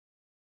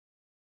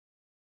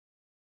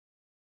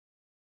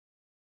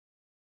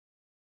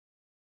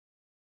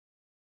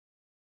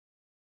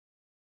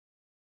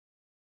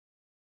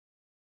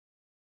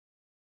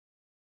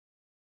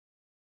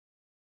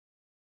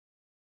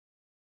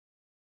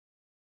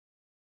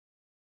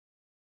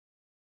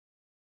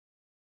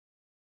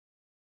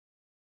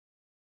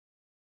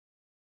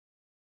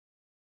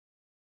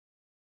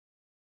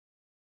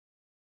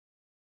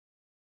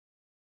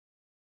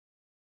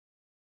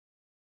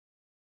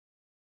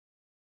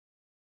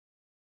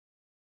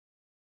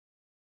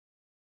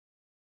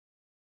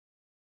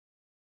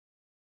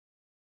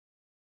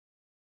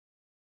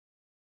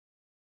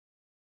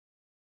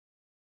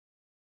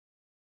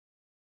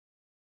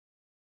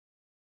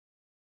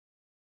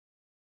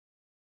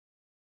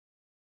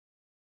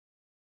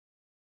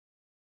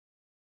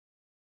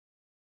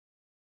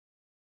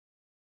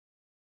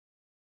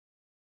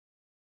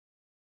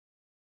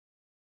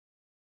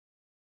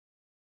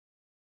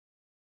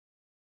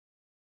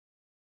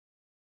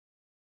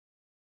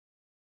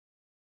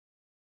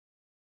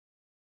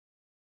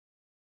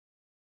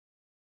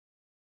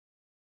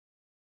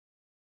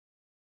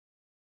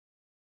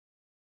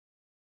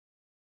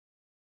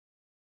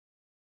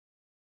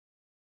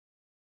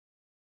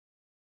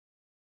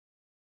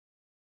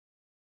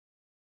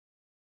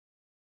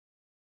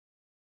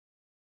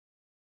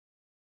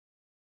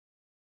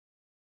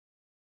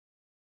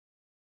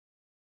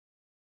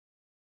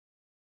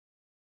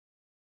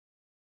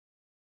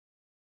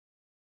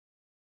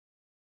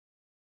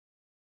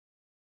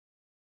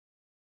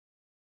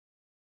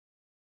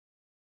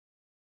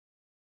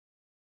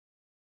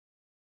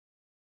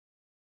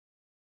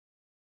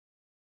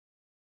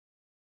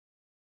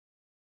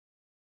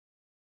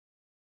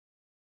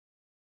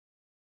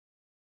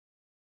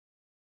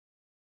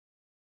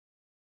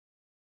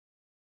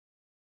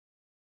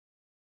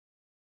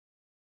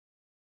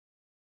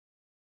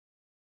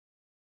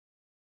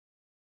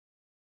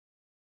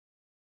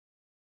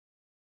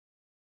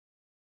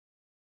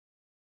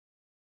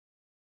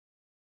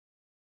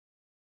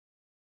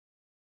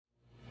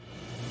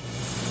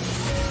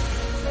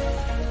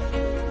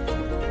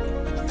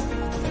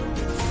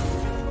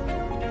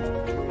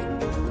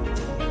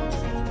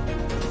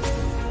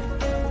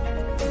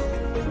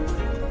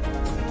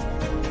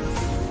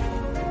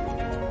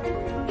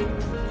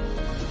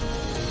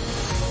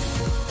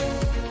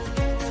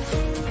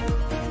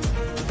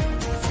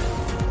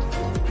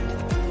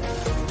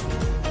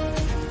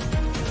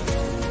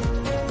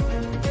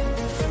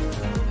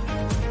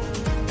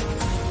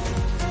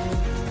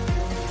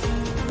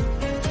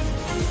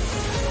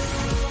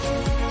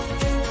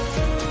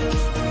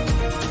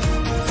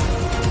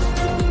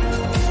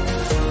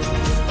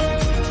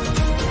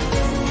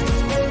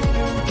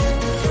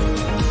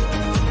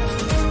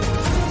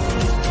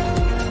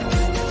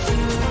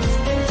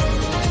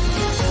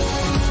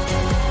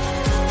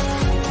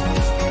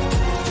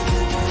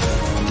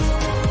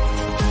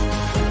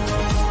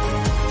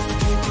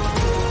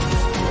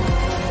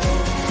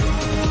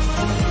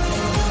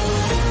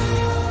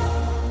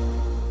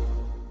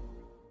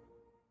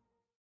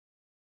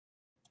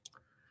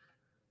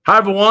Hi,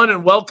 everyone,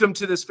 and welcome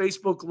to this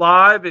Facebook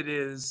Live. It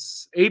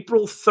is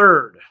April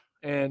 3rd,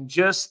 and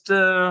just,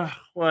 about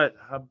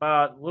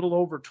a little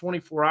over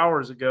 24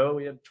 hours ago,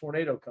 we had a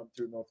tornado come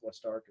through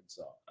northwest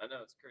Arkansas. I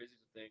know, it's crazy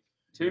to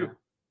think.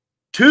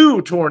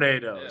 Two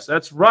tornadoes. Yeah.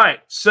 That's right.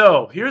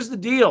 So here's the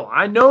deal.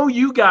 I know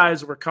you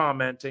guys were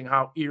commenting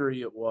how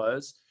eerie it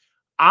was.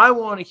 I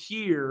want to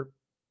hear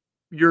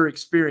your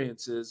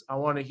experiences. I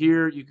want to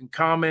hear, you can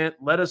comment,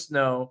 let us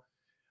know.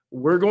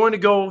 We're going to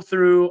go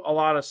through a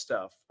lot of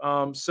stuff.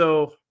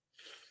 So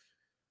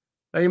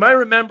now you might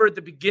remember at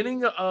the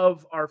beginning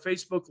of our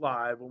Facebook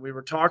Live when we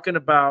were talking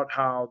about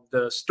how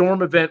the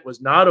storm event was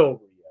not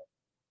over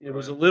yet. It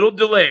was a little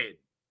delayed.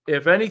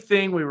 If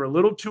anything, we were a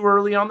little too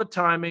early on the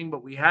timing,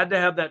 but we had to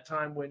have that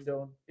time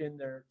window in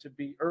there to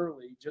be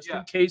early just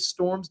in case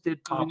storms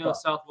did pop up. We know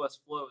southwest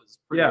flow is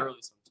pretty early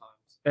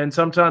sometimes. And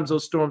sometimes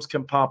those storms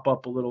can pop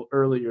up a little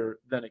earlier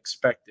than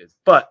expected.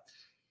 But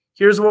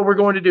here's what we're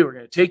going to do. We're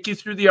going to take you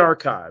through the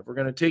archive. We're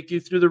going to take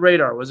you through the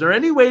radar. Was there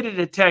any way to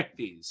detect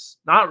these?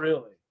 Not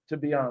really, to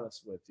be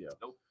honest with you.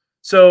 Nope.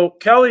 So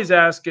Kelly's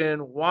asking,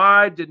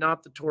 why did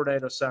not the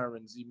tornado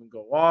sirens even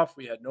go off?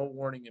 We had no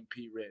warning in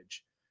Pea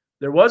Ridge.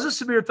 There was a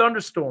severe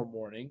thunderstorm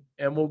warning,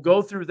 and we'll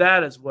go through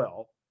that as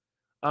well.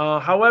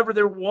 However,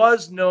 there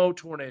was no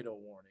tornado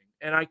warning,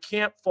 and I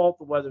can't fault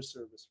the Weather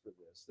Service for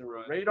this. There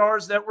were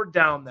radars that were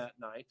down that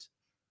night.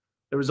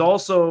 There was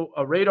also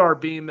a radar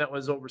beam that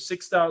was over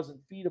 6,000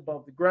 feet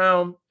above the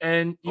ground.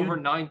 And over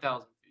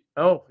 9,000 feet.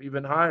 Oh,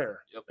 even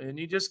higher. Yep. And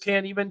you just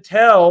can't even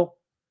tell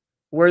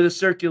where the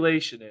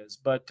circulation is.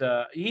 But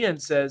Ian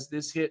says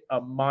this hit a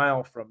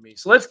mile from me.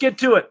 So let's get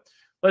to it.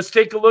 Let's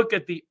take a look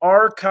at the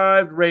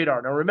archived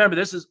radar. Now, remember,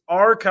 this is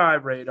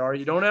archive radar.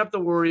 You don't have to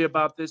worry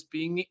about this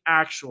being the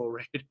actual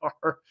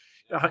radar.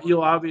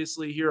 You'll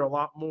obviously hear a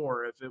lot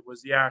more if it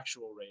was the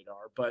actual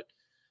radar. But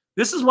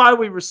this is why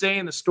we were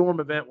saying the storm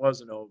event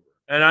wasn't over.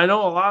 And I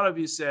know a lot of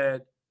you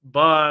said,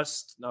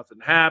 bust, nothing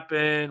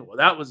happened. Well,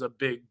 that was a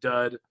big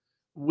dud.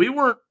 We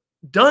weren't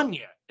done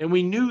yet, and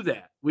we knew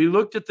that. We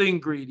looked at the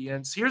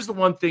ingredients. Here's the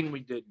one thing we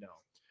did know.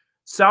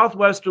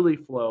 Southwesterly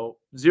flow,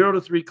 0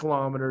 to 3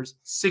 kilometers,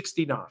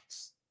 60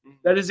 knots.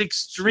 That is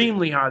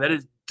extremely high. That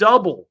is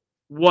double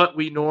what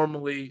we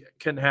normally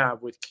can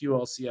have with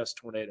QLCS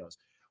tornadoes.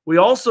 We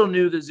also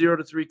knew the 0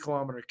 to 3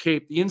 kilometer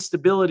cape, the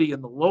instability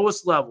in the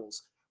lowest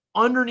levels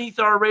underneath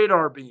our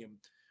radar beam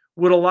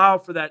would allow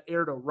for that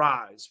air to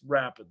rise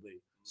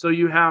rapidly. So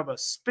you have a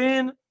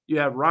spin, you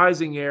have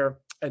rising air,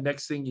 and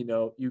next thing you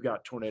know, you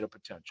got tornado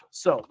potential.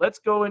 So let's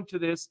go into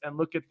this and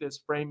look at this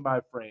frame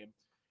by frame.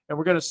 And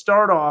we're going to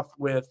start off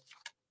with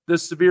the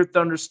severe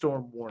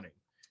thunderstorm warning.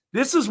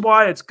 This is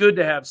why it's good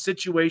to have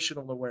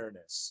situational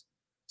awareness.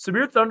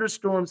 Severe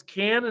thunderstorms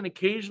can and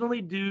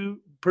occasionally do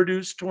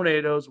produce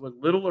tornadoes with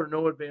little or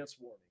no advance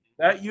warning.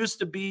 That used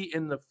to be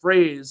in the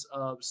phrase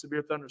of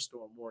severe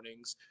thunderstorm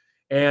warnings.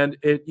 And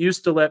it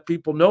used to let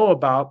people know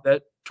about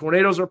that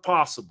tornadoes are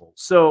possible.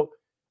 So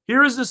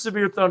here is the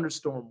severe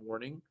thunderstorm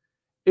warning.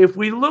 If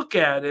we look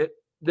at it,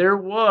 there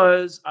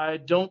was, I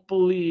don't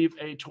believe,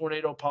 a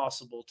tornado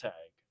possible tag.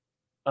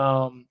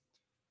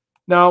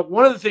 Now,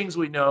 one of the things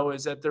we know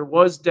is that there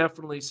was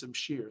definitely some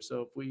shear.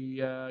 So if we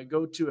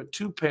go to a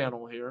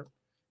 2-panel here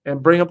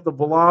and bring up the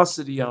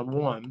velocity on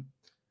one,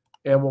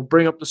 and we'll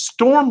bring up the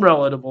storm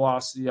relative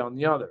velocity on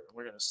the other.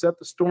 We're going to set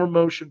the storm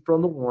motion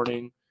from the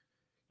warning.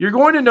 You're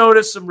going to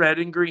notice some red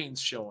and greens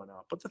showing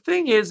up. But the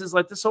thing is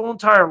like this whole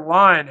entire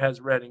line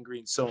has red and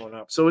green showing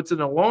up. So it's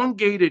an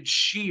elongated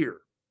shear.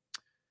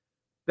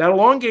 That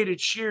elongated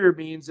shear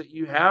means that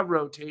you have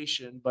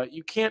rotation, but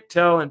you can't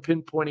tell and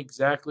pinpoint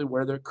exactly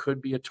where there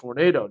could be a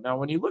tornado. Now,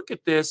 when you look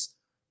at this,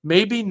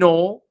 maybe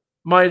Knoll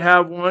might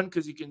have one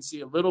because you can see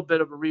a little bit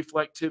of a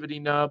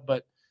reflectivity nub,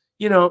 but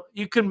you know,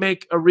 you can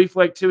make a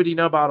reflectivity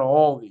nub out of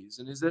all these.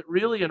 And is it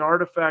really an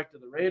artifact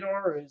of the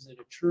radar, or is it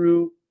a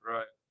true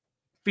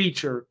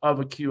feature of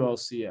a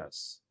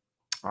QLCS?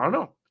 I don't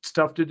know. It's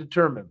tough to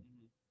determine.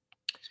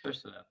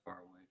 Especially that far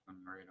away from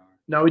the radar.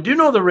 Now, we do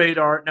know the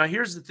radar. Now,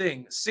 here's the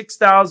thing.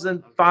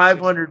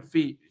 6,500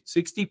 feet,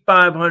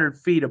 6,500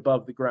 feet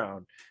above the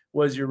ground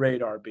was your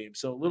radar beam.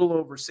 So a little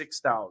over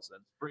 6,000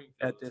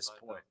 at this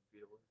point.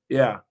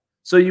 Yeah.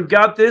 So you've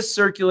got this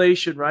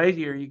circulation right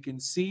here. You can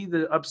see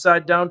the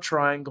upside down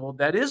triangle.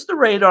 That is the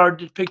radar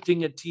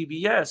depicting a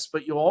TVS,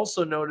 but you'll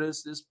also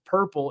notice this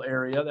purple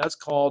area. That's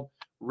called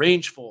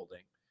range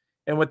folding.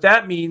 And what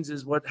that means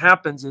is what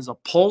happens is a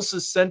pulse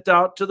is sent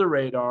out to the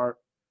radar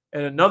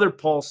and another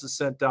pulse is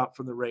sent out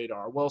from the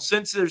radar. Well,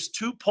 since there's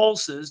two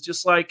pulses,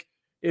 just like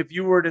if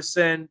you were to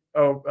send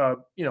a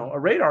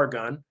radar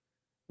gun,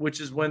 which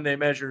is when they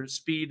measure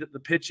speed at the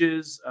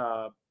pitches.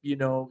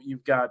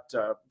 You've got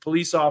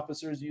police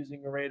officers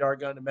using a radar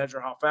gun to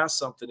measure how fast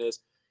something is.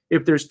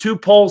 If there's two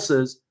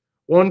pulses,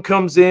 one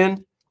comes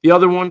in, the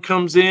other one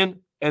comes in,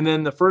 and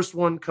then the first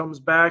one comes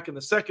back and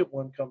the second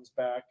one comes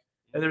back,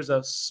 and there's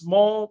a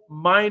small,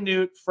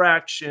 minute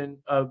fraction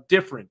of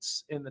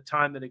difference in the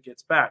time that it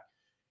gets back.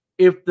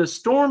 If the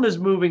storm is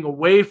moving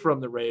away from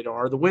the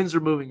radar, the winds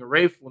are moving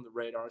away from the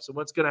radar. So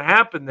what's going to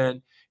happen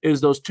then is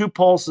those two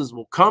pulses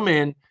will come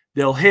in,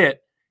 they'll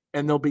hit,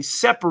 and they'll be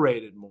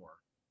separated more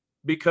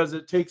because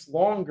it takes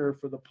longer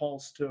for the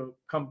pulse to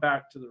come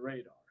back to the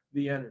radar,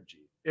 the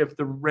energy, if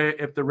the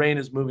rain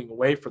is moving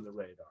away from the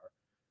radar.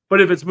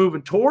 But if it's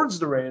moving towards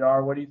the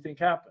radar, what do you think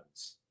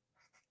happens?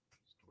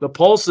 The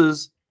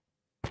pulses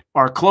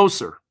are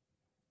closer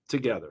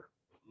together.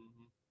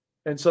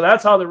 And so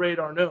that's how the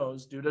radar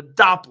knows, due to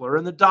Doppler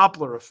and the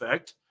Doppler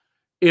effect,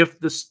 if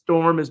the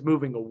storm is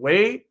moving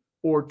away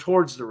or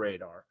towards the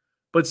radar.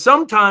 But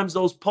sometimes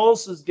those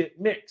pulses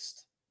get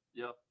mixed.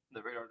 Yep.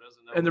 The radar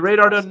doesn't know. And the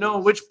radar doesn't know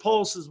which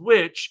pulse is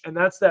which, and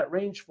that's that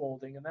range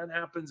folding, and that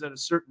happens at a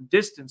certain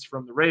distance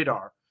from the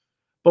radar.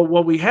 But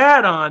what we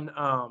had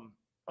on,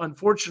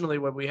 unfortunately,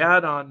 what we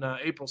had on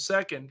April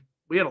 2nd,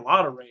 we had a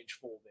lot of range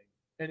folding,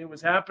 and it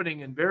was happening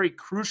in very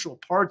crucial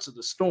parts of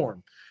the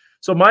storm.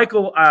 So,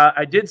 Michael,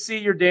 I did see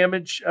your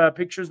damage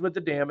pictures with the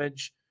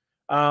damage.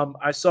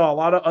 I saw a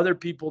lot of other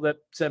people that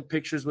sent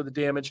pictures with the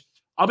damage.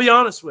 I'll be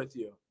honest with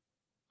you.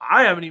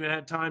 I haven't even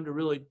had time to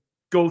really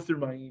go through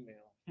my email.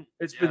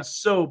 It's been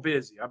so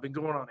busy. I've been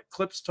going on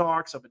Eclipse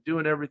Talks. I've been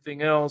doing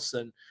everything else.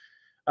 And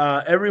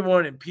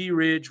everyone in Pea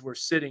Ridge were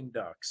sitting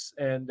ducks.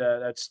 And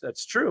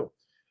that's true.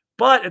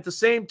 But at the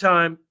same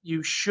time,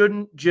 you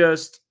shouldn't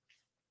just,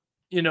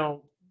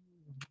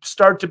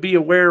 start to be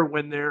aware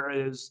when there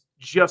is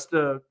just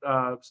when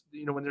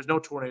there's no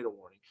tornado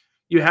warning.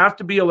 You have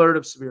to be alert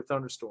of severe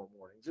thunderstorm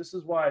warnings. This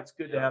is why it's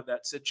good to have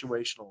that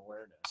situational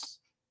awareness.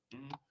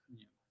 Mm-hmm.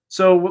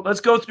 So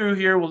let's go through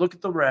here. We'll look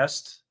at the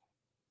rest.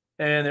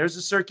 And there's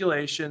the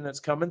circulation that's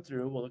coming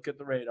through. We'll look at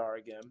the radar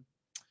again.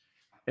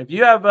 If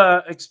you have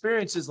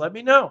experiences, let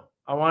me know.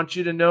 I want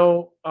you to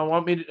know. I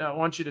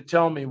want you to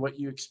tell me what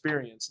you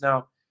experienced.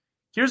 Now,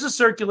 here's the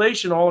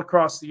circulation all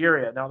across the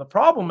area. Now,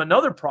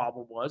 another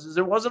problem is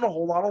there wasn't a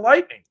whole lot of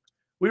lightning.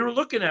 We were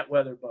looking at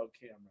weather bug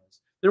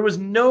cameras. There was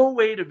no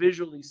way to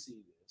visually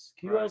see this.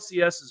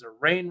 QLCSs are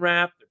rain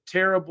wrapped. They're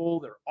terrible.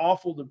 They're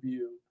awful to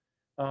view.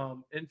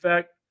 In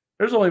fact,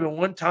 there's only been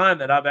one time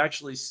that I've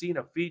actually seen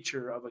a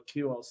feature of a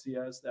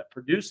QLCS that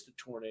produced a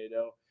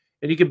tornado,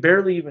 and you can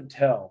barely even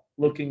tell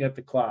looking at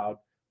the cloud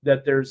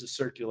that there's a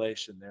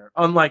circulation there,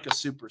 unlike a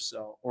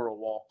supercell or a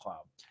wall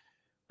cloud.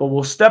 But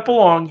we'll step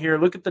along here,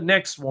 look at the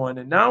next one,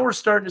 and now we're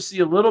starting to see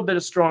a little bit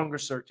of stronger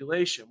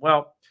circulation.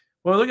 Well,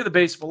 when we look at the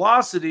base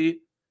velocity,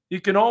 you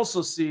can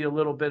also see a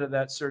little bit of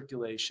that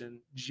circulation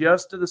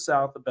just to the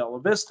south of Bella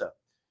Vista.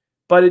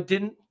 But it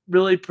didn't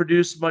really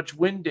produce much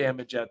wind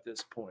damage at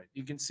this point.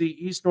 You can see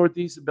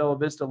east-northeast of Bella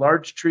Vista,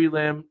 large tree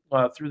limb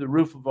through the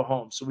roof of a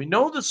home. So we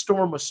know the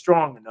storm was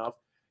strong enough.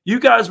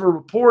 You guys were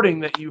reporting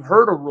that you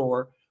heard a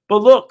roar,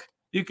 but look,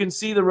 you can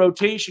see the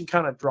rotation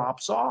kind of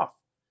drops off.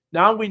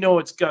 Now we know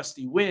it's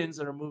gusty winds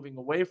that are moving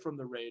away from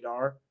the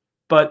radar,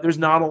 but there's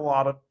not a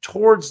lot of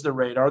towards the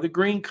radar, the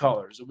green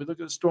colors. If we look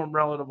at the storm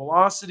relative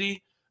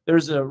velocity,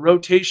 there's a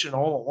rotation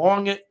all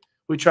along it.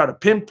 We try to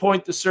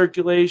pinpoint the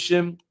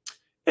circulation.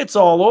 It's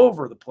all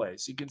over the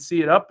place. You can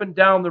see it up and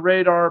down the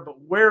radar, but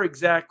where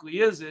exactly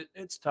is it?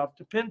 It's tough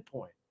to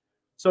pinpoint.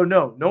 So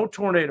no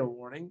tornado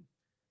warning.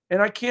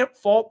 And I can't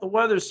fault the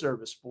Weather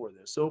Service for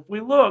this. So if we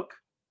look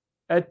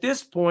at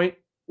this point,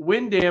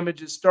 wind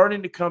damage is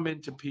starting to come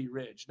into Pea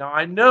Ridge. Now,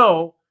 I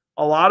know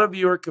a lot of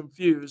you are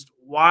confused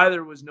why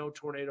there was no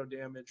tornado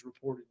damage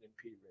reported in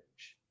Pea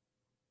Ridge.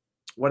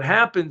 What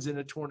happens in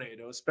a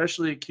tornado,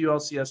 especially a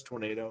QLCS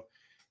tornado,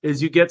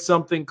 is you get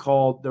something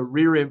called the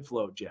rear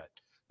inflow jet.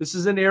 This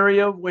is an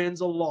area of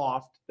winds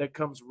aloft that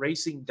comes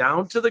racing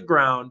down to the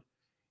ground.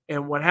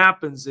 And what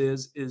happens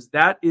is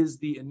that is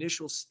the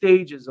initial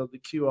stages of the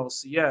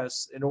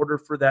QLCS in order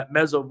for that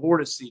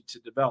mesovortice to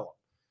develop.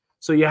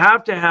 So you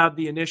have to have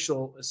the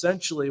initial,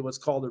 essentially what's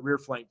called a rear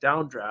flank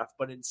downdraft,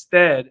 but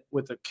instead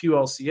with a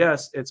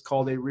QLCS, it's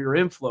called a rear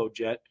inflow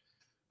jet.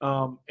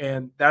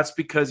 And that's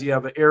because you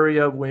have an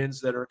area of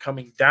winds that are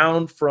coming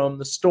down from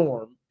the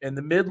storm in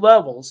the mid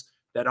levels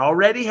that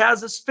already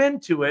has a spin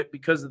to it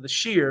because of the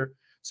shear.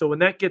 So when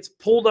that gets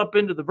pulled up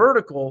into the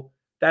vertical,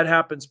 that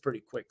happens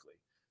pretty quickly.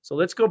 So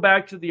let's go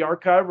back to the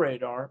archive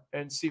radar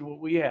and see what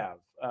we have.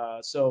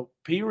 So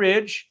Pea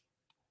Ridge,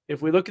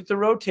 if we look at the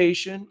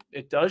rotation,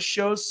 it does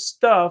show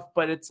stuff,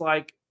 but it's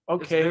like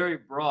Okay. It's very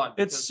broad.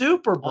 It's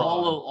super broad.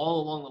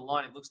 All along the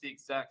line, it looks the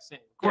exact same.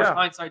 Of course,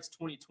 hindsight's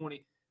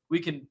 20/20. We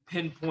can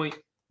pinpoint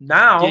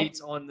now gates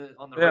on the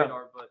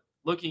radar, but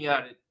looking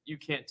at it, you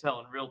can't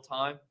tell in real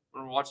time.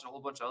 When we're watching a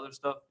whole bunch of other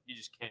stuff, you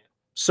just can't.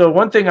 So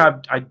one thing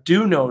I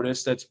do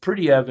notice that's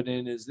pretty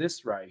evident is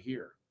this right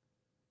here.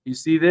 You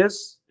see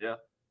this? Yeah.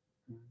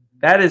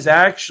 That is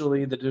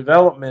actually the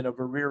development of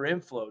a rear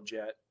inflow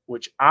jet,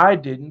 which I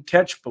didn't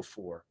catch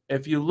before.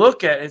 If you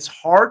look at it, it's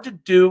hard to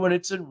do when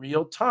it's in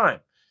real time.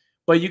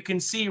 But you can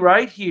see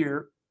right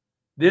here,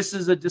 this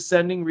is a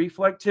descending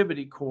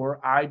reflectivity core,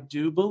 I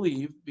do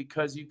believe,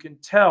 because you can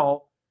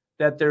tell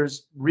that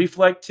there's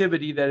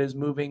reflectivity that is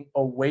moving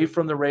away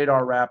from the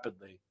radar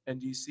rapidly. And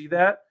do you see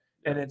that?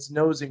 And it's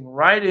nosing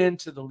right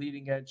into the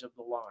leading edge of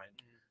the line.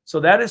 So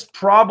that is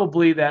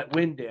probably that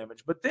wind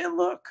damage. But then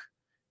look,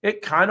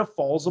 it kind of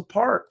falls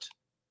apart.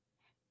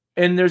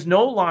 And there's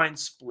no line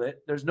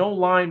split. There's no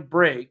line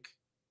break.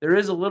 There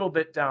is a little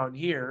bit down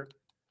here.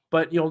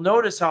 But you'll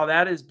notice how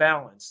that is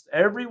balanced.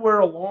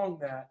 Everywhere along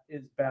that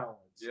is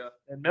balanced. Yeah.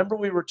 And remember,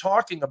 we were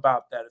talking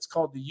about that. It's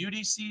called the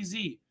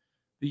UDCZ.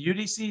 The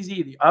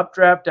UDCZ, the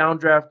updraft,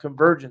 downdraft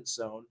convergence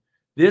zone.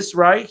 This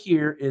right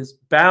here is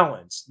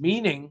balanced,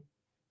 meaning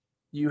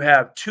you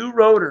have two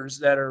rotors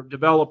that are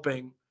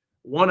developing,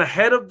 one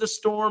ahead of the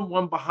storm,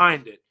 one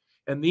behind it.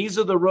 And these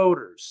are the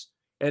rotors.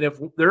 And if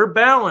they're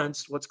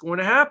balanced, what's going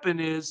to happen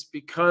is,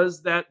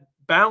 because that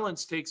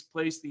balance takes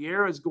place, the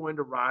air is going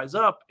to rise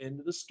up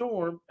into the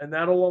storm, and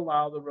that'll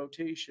allow the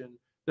rotation,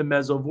 the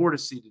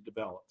mesovortice to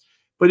develop.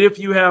 But if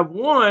you have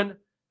one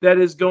that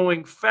is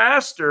going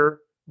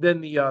faster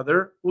than the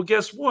other, well,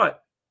 guess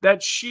what?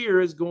 That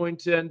shear is going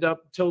to end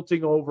up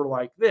tilting over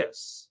like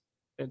this.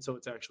 And so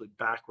it's actually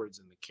backwards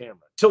in the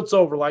camera. Tilts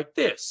over like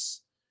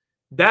this.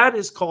 That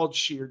is called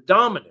shear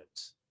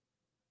dominant.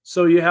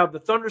 So you have the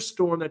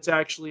thunderstorm that's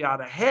actually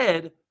out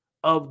ahead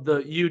of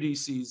the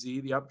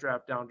UDCZ, the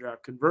updraft,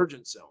 downdraft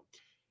convergence zone.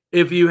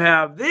 If you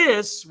have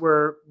this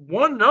where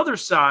one other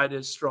side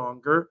is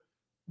stronger,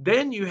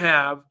 then you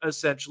have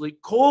essentially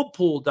cold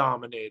pool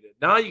dominated.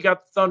 Now you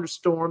got the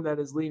thunderstorm that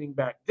is leaning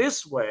back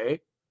this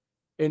way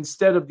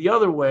instead of the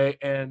other way,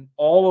 and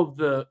all of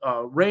the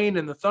rain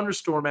and the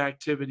thunderstorm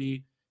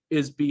activity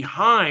is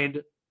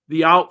behind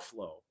the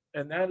outflow.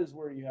 And that is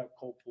where you have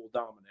cold pool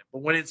dominant.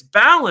 But when it's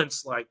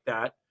balanced like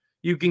that,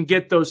 you can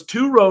get those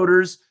two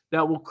rotors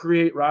that will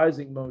create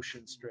rising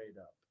motion straight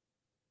up.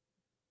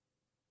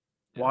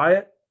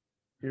 Wyatt,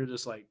 you're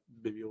just like,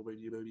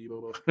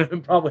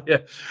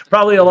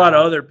 probably a lot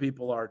of other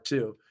people are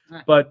too.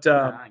 But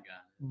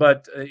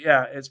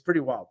yeah, it's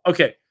pretty wild.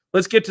 Okay,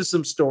 let's get to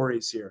some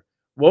stories here.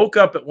 Woke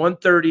up at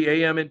 1:30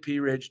 a.m. in Pea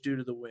Ridge due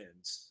to the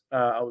winds.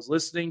 I was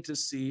listening to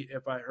see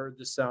if I heard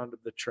the sound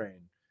of the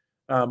train,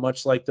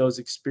 much like those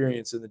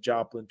experienced in the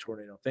Joplin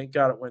tornado. Thank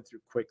God it went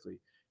through quickly.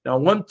 Now,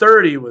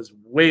 1:30 was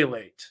way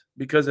late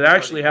because it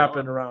actually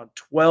happened around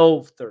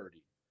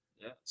 12:30.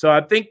 Yeah. So I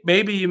think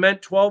maybe you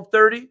meant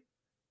 12:30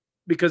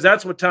 because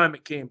that's what time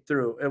it came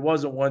through. It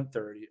wasn't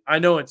 1:30. I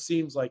know it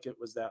seems like it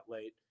was that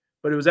late,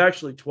 but it was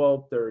actually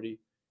 12:30.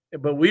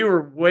 But we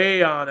were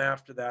way on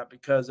after that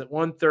because at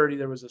 1:30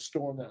 there was a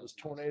storm that was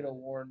tornado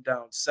warned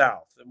down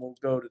south, and we'll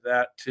go to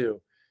that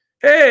too.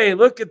 Hey,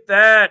 look at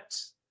that.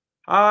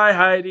 Hi,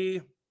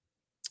 Heidi.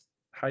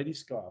 Heidi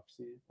Scoff,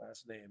 see,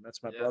 last name.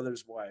 That's my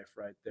brother's wife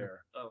right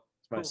there. Oh,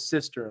 it's my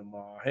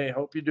sister-in-law. Hey,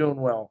 hope you're doing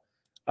well.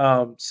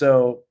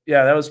 So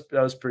yeah, that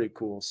was pretty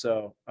cool.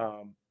 So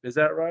is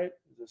that right?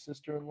 Is it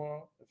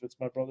sister-in-law? If it's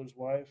my brother's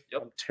wife?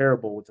 Yep. I'm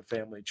terrible with the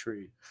family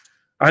tree.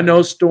 I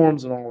know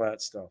storms and all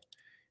that stuff.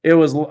 It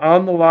was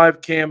on the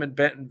live cam in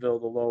Bentonville,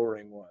 the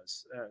lowering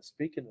was.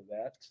 Speaking of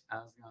that, I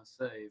was going to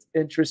say,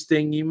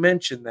 interesting you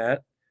mentioned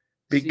that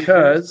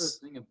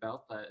because the thing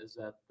about that is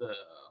that the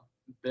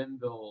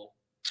Bentonville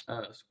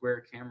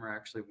square camera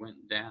actually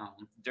went down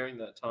during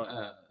that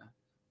time.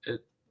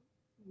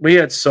 We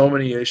had so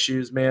many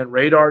issues, man.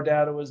 Radar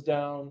data was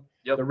down.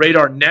 Yep. The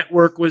radar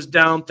network was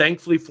down.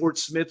 Thankfully, Fort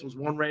Smith was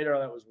one radar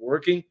that was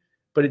working,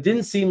 but it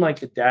didn't seem like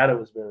the data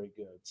was very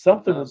good.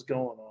 Something was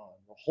going on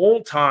the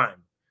whole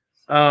time.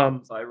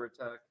 Cyber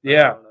attack.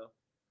 Yeah.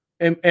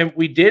 And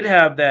we did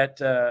have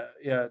that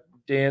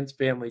Dan's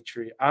family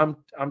tree. I'm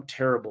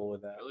terrible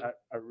with that. Really?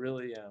 I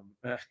really am.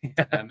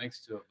 That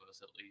makes two of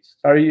us at least.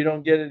 Or you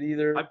don't get it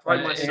either? I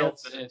pride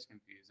myself in it. It's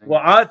confusing.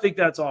 Well, I think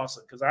that's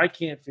awesome because I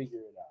can't figure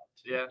it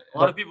out. Yeah, a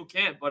lot of people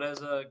can't, but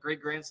as a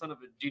great grandson of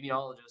a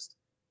genealogist,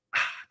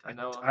 I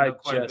know quite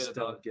a bit just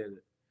about don't it. get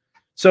it.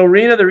 So,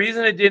 Rena, the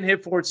reason it didn't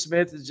hit Fort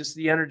Smith is just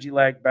the energy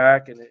lag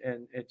back, and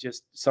it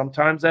just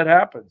sometimes that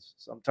happens.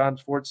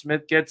 Sometimes Fort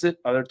Smith gets it,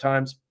 other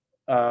times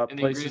And the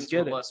places ingredients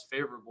get were it. less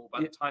favorable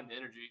by the time the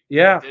energy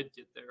did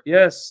get there.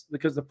 Yes,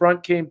 because the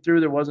front came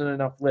through, there wasn't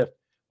enough lift.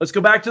 Let's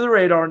go back to the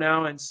radar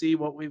now and see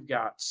what we've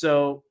got.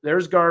 So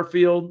there's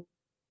Garfield,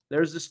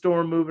 there's the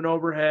storm moving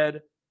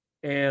overhead,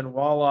 and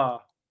voila,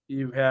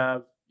 you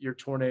have your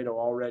tornado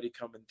already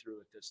coming through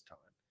at this time.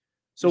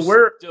 So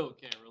Still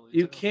can't really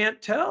you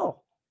can't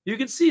tell. You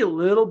can see a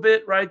little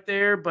bit right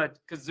there, but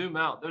because zoom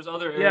out. There's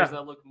other areas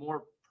that look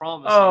more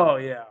promising. Oh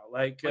yeah,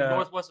 like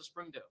northwest of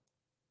Springdale.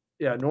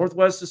 Yeah,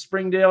 northwest of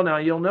Springdale. Now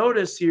you'll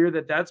notice here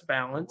that that's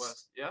balanced.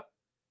 West. Yeah.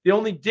 The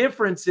only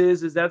difference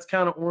is that's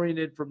kind of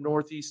oriented from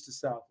northeast to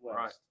southwest.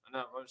 Right. I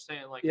know. I'm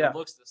saying like Yeah. it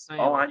looks the same.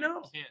 Oh, like, I know.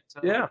 You can't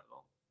tell. Yeah. At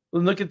all.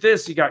 Well, look at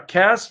this. You got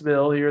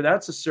Cassville here.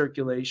 That's a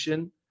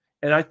circulation.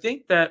 And I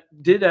think that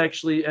did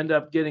actually end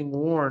up getting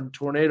warned,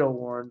 tornado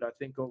warned, I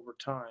think, over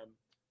time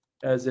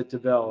as it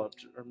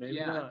developed. Or maybe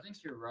not. I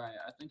think you're right.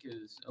 I think it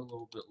was a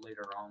little bit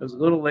later on. It was a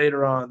little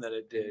later on that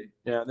it did.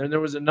 Yeah. And then there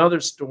was another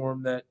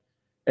storm that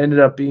ended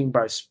up being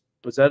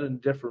was that a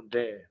different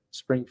day?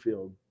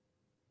 Springfield.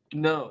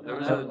 No, there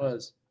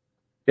was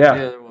Yeah,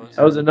 there was.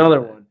 That was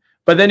another one.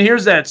 But then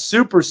here's that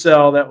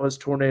supercell that was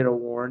tornado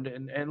warned.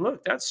 And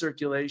look, that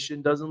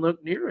circulation doesn't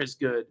look near as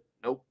good.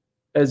 Nope.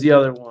 As the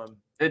other one.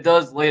 It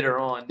does later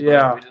on.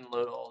 Yeah. We didn't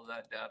load all of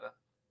that data.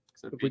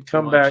 If we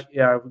come back,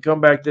 if we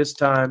come back this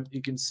time,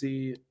 you can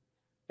see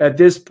at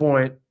this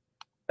point,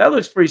 that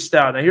looks pretty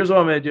stout. Now, here's what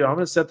I'm going to do. I'm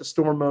going to set the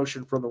storm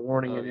motion from the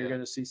warning, and you're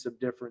going to see some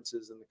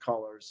differences in the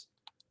colors.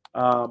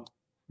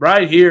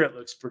 Right here, it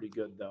looks pretty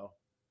good, though.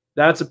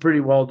 That's a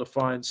pretty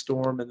well-defined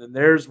storm, and then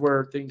there's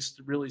where things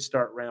really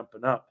start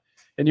ramping up.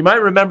 And you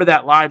might remember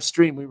that live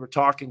stream. We were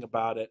talking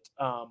about it,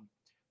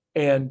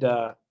 and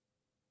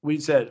we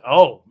said,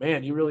 oh,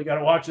 man, you really got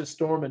to watch this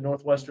storm in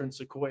northwestern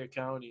Sequoia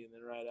County, and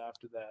then right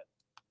after that.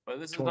 But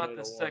this is not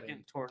the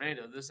second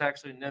tornado. This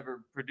actually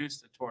never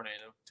produced a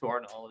tornado, to our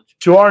knowledge.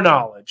 To our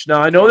knowledge.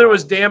 Now, I know there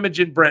was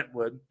damage in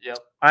Brentwood. Yep.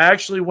 I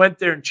actually went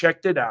there and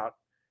checked it out.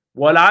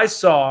 What I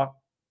saw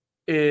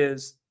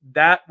is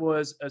that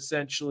was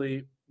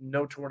essentially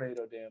no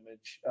tornado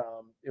damage.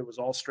 It was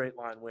all straight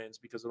line winds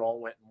because it all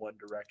went in one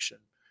direction.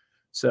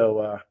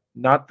 So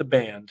not the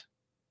band,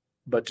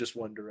 but just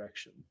one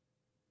direction.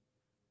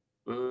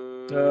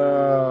 Oh,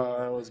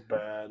 that was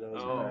bad. That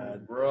was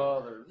bad.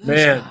 Brother.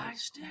 Man.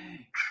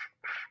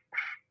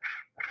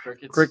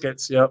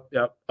 Crickets. Yep.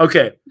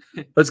 Okay.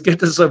 Let's get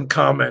to some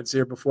comments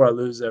here before I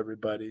lose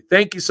everybody.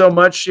 Thank you so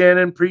much,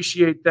 Shannon.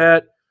 Appreciate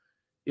that.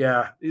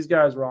 Yeah, these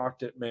guys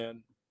rocked it,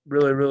 man.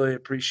 Really, really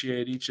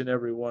appreciate each and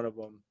every one of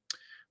them.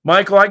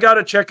 Michael, I got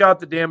to check out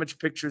the damage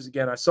pictures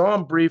again. I saw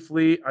them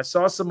briefly. I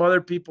saw some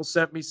other people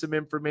sent me some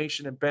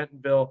information in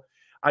Bentonville.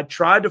 I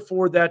tried to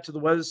forward that to the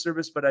Weather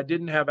Service, but I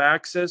didn't have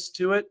access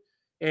to it.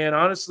 And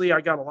honestly,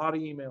 I got a lot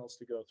of emails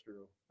to go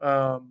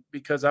through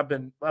because I've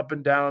been up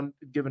and down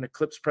giving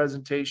eclipse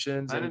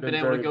presentations. I haven't been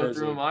able to go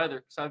through them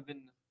either because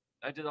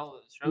I did all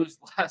the shows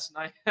last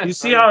night. You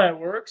see how that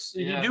works?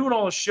 Yeah. You're doing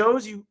all the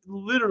shows, you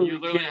literally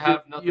can't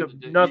have nothing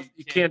to do.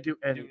 You can't do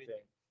anything.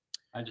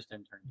 I just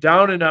didn't turn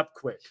down and up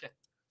quick.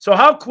 So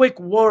how quick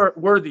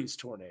were these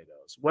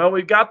tornadoes? Well,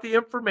 we've got the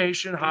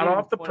information hot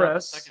off the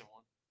press. The second one.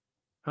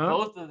 Huh?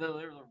 Both of them,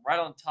 they were right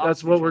on top.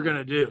 That's what we're going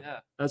to do. Yeah.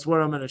 That's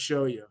what I'm going to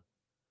show you.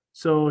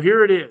 So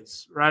here it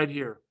is, right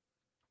here.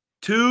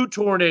 2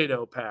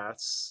 tornado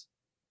paths,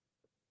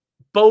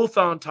 both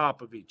on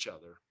top of each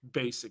other,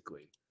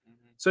 basically.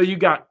 So you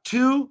got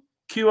 2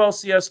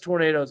 QLCS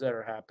tornadoes that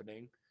are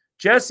happening.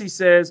 Jesse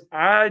says,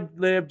 I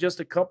live just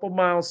a couple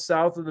miles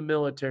south of the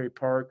military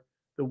park.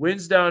 The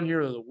winds down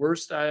here are the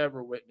worst I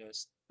ever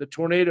witnessed. The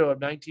tornado of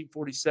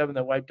 1947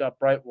 that wiped out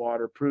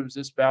Brightwater proves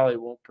this valley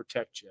won't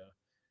protect you.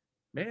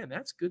 Man,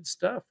 that's good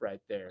stuff right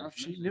there.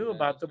 She knew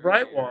about the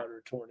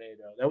Brightwater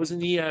tornado. That was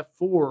an EF4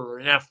 or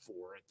an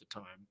F4 at the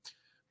time.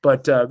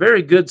 But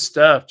very good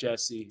stuff,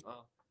 Jesse.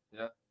 Oh,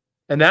 yeah.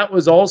 And that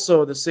was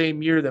also the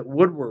same year that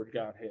Woodward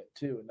got hit,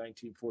 too, in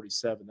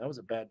 1947. That was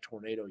a bad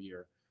tornado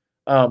year.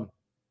 Kind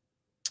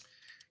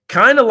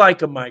of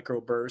like a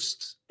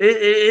microburst.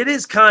 It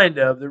is kind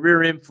of the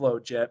rear inflow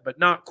jet, but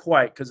not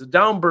quite because the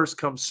downburst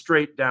comes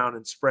straight down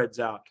and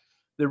spreads out.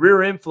 The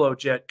rear inflow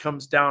jet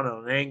comes down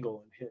on an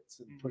angle and hits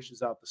and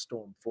pushes out the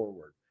storm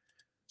forward.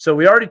 So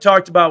we already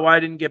talked about why I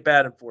didn't get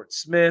bad in Fort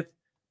Smith.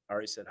 I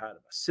already said hi to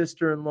my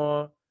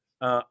sister-in-law.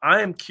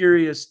 I am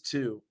curious,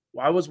 too.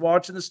 I was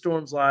watching the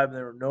storms live, and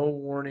there were no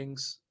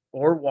warnings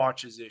or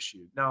watches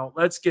issued. Now,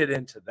 let's get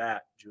into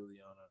that,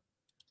 Juliana.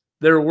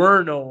 There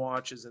were no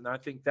watches, and I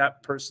think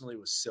that personally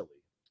was silly.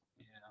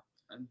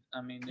 Yeah.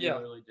 I mean, they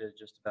really did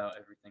just about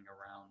everything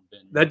around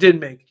Benton. That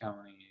didn't make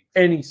County.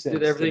 Any sense.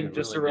 Did everything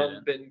just really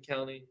around Benton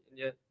County, and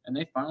yet. And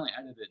they finally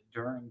added it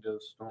during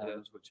those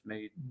storms, which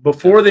made.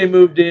 Before they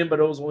moved in,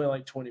 but it was only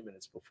like 20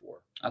 minutes before.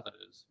 I thought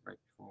it was right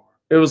before.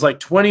 It was like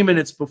 20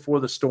 minutes before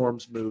the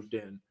storms moved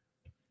in,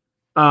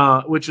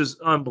 which is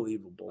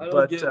unbelievable. That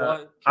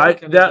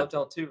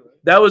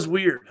was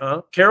weird,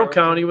 huh? Carroll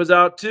County was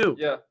out too.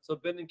 Yeah, so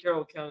Benton and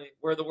Carroll County,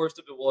 where the worst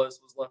of it was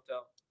left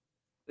out.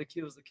 The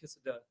key was the kiss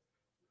of death.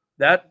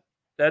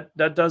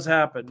 That does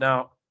happen.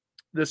 Now,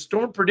 the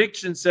Storm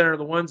Prediction Center are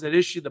the ones that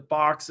issue the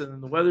box, and then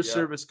the Weather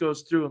Service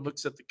goes through and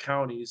looks at the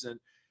counties. And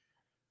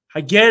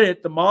I get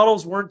it. The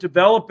models weren't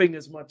developing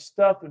as much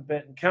stuff in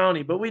Benton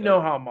County, but we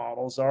know how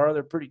models are.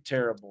 They're pretty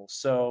terrible.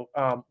 So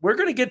we're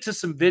going to get to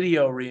some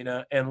video,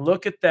 Rena, and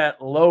look at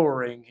that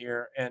lowering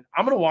here. And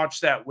I'm going to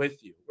watch that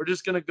with you. We're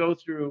just going to go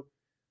through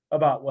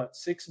about,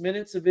 6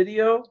 minutes of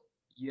video?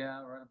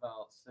 Yeah, right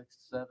about 6,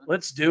 7.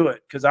 Let's do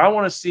it because I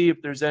want to see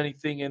if there's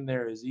anything in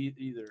there as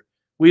either.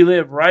 We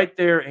live right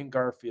there in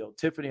Garfield.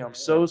 Tiffany, I'm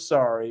so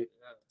sorry.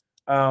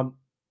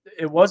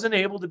 It wasn't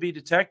able to be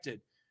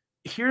detected.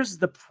 Here's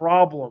the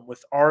problem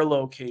with our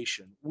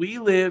location. We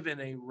live in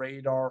a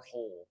radar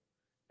hole.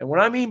 And what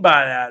I mean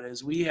by that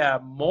is we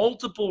have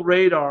multiple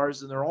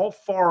radars and they're all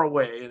far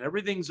away and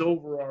everything's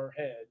over our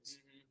heads,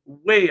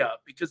 way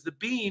up, because the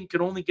beam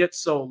can only get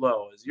so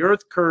low. As the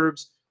earth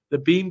curves, the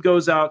beam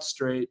goes out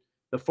straight.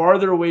 The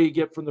farther away you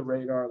get from the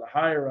radar, the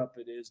higher up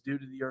it is due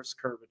to the earth's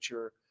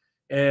curvature.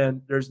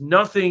 And there's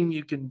nothing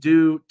you can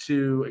do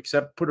to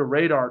except put a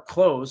radar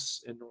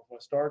close in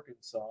Northwest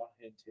Arkansas,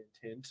 hint, hint,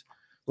 hint,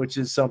 which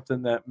is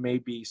something that may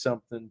be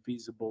something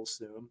feasible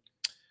soon.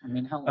 I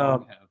mean, how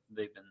long have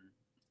they been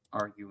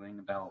arguing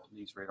about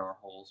these radar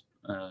holes?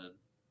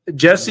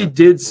 Jesse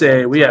did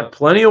say we had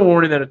plenty of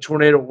warning that a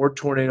tornado or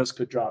tornadoes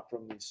could drop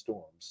from these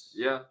storms.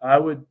 Yeah, I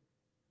would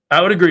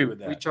agree with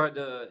that. We tried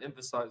to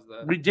emphasize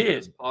that. We did.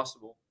 As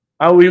possible.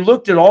 We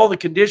looked at all the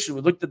conditions.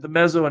 We looked at the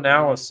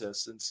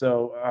meso-analysis. And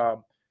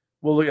so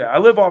we'll look at it. I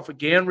live off of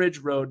Gan Ridge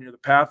Road near the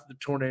path of the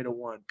tornado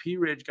one. P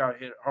Ridge got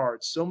hit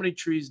hard. So many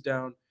trees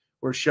down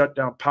were shut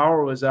down.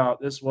 Power was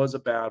out. This was a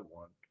bad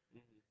one.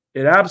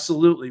 It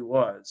absolutely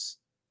was.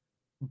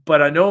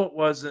 But I know it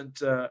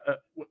wasn't.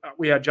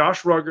 We had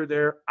Josh Rugger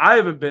there. I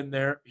haven't been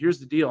there. Here's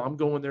the deal. I'm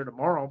going there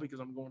tomorrow because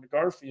I'm going to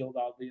Garfield,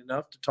 oddly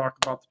enough, to talk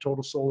about the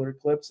total solar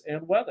eclipse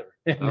and weather.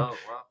 And wow.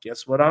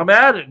 Guess what I'm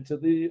adding to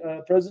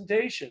the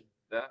presentation?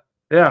 That.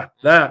 Yeah,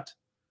 that.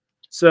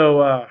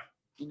 So, I'm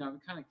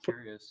kind of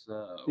curious.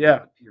 With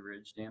the P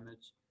Ridge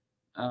damage,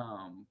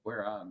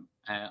 where I'm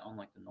at on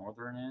like the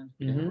northern end,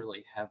 we didn't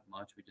really have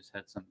much. We just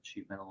had some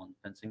sheet metal and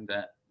fencing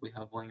that we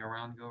have laying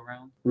around, go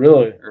around.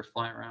 Really? Or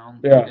fly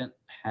around. Yeah. We didn't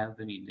have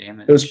any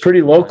damage. It was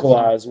pretty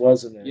localized,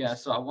 wasn't it? Yeah.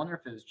 So I wonder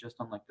if it was just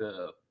on like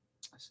the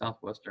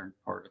southwestern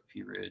part of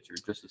P Ridge or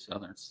just the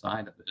southern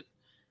side of it.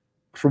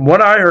 From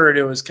what I heard,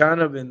 it was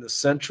kind of in the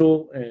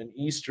central and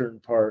eastern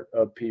part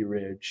of P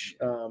Ridge.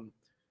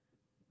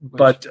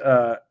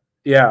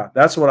 Yeah,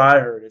 that's what I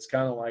heard. It's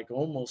kind of like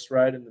almost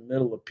right in the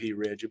middle of P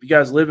Ridge. If you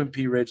guys live in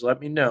P Ridge, let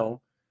me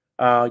know.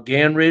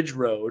 Gan Ridge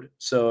Road.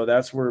 So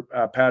that's where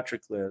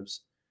Patrick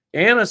lives.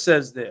 Anna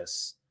says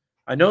this.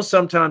 I know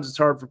sometimes it's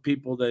hard for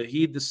people to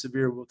heed the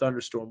severe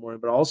thunderstorm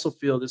warning, but I also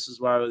feel this is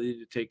why we need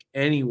to take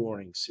any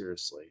warning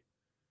seriously.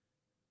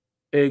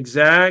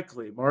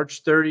 Exactly.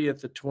 March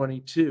 30th of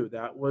 22.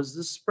 That was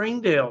the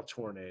Springdale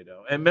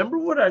tornado. And remember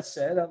what I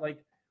said?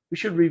 We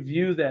should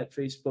review that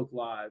Facebook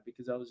Live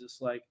because I was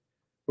just like,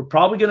 we're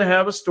probably going to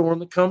have a storm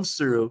that comes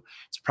through.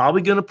 It's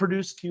probably going to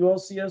produce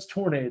QLCS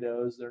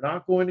tornadoes. They're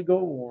not going to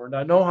go warned.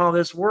 I know how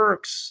this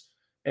works.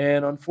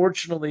 And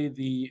unfortunately,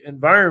 the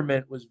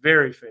environment was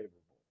very favorable.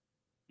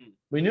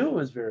 We knew it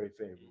was very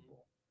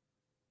favorable.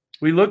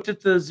 We looked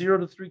at the 0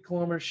 to 3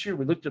 kilometer shear.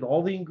 We looked at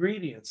all the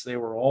ingredients. They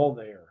were all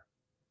there.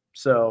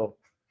 So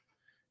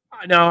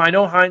now I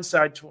know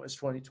hindsight is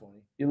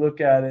 2020. You look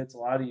at it, it's a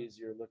lot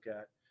easier to look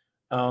at.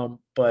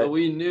 But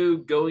we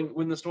knew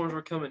when the storms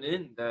were coming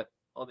in that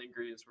all the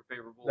ingredients were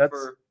favorable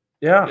for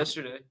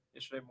yesterday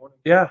morning.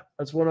 Yeah,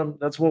 that's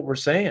what we're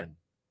saying.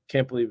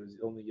 Can't believe it was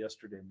only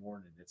yesterday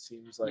morning. It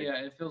seems like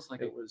it feels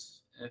like it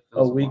was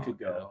a week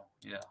ago.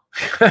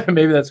 Yeah.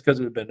 Maybe that's because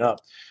we've been up.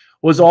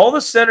 Was all the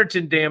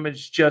Centerton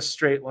damage just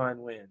straight line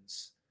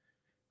winds?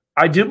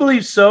 I do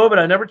believe so, but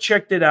I never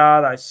checked it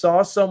out. I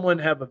saw someone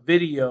have a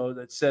video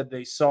that said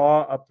they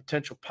saw a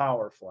potential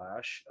power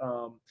flash.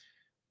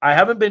 I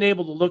haven't been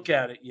able to look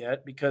at it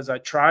yet because I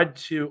tried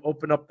to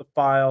open up the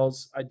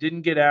files. I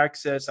didn't get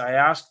access. I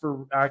asked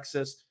for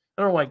access.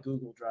 I don't know why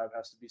Google Drive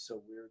has to be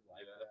so weird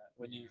like that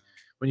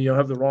when you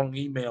have the wrong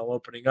email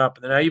opening up.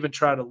 And then I even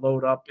try to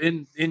load up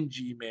in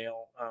Gmail.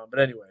 But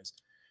anyways,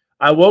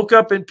 I woke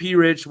up in P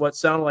Ridge to what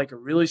sounded like a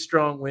really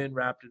strong wind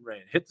wrapped in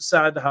rain. Hit the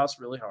side of the house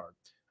really hard.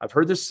 I've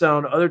heard this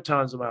sound other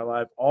times in my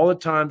life, all the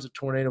times a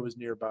tornado was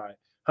nearby.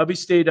 Hubby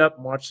stayed up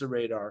and watched the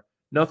radar.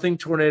 Nothing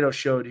tornado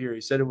showed here.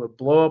 He said it would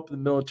blow up the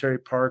military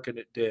park, and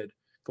it did.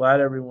 Glad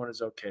everyone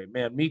is okay.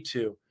 Man, me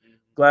too.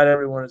 Glad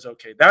everyone is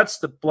okay. That's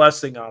the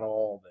blessing out of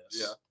all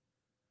this.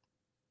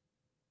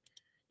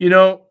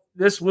 Yeah.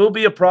 This will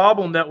be a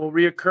problem that will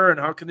reoccur, and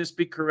how can this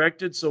be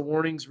corrected so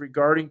warnings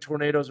regarding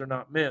tornadoes are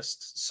not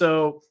missed?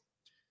 So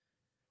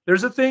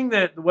there's a thing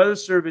that the Weather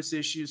Service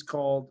issues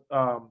called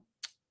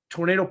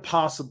tornado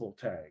possible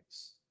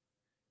tags.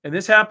 And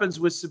this happens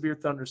with severe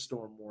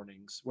thunderstorm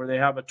warnings where they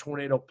have a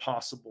tornado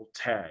possible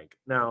tag.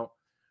 Now,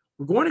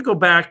 we're going to go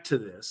back to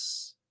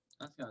this.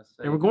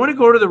 And we're going to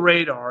go to the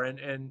radar.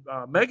 And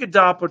Mega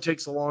Doppler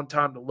takes a long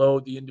time to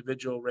load the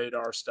individual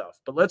radar stuff.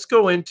 But let's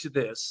go into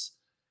this.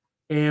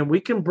 And we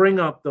can bring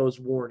up those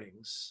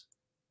warnings.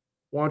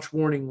 Watch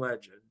Warning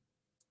Legend.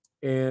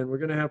 And we're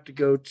going to have to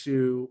go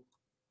to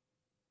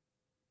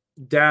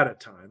data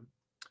time.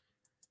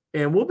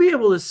 And we'll be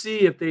able to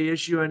see if they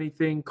issue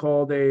anything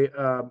called a,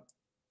 hold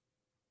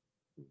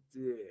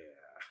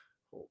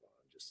on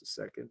just a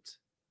second.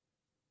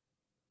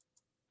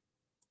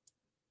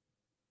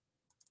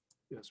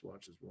 Yes,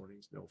 watch his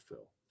warnings, no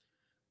fill.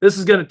 This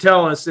is going to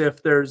tell us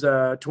if there's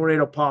a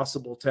tornado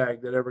possible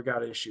tag that ever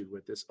got issued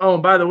with this. Oh,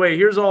 and by the way,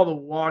 here's all the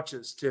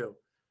watches too.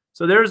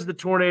 So there's the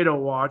tornado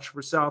watch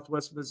for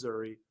Southwest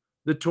Missouri,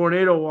 the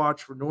tornado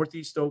watch for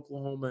Northeast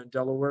Oklahoma and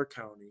Delaware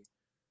County.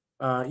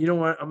 You know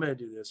what? I'm going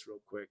to do this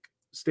real quick.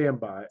 Stand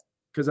by,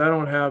 because I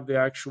don't have the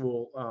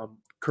actual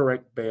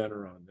correct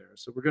banner on there.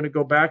 So we're going to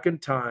go back in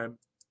time.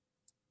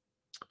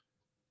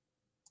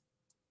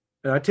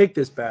 And I take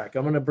this back.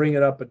 I'm going to bring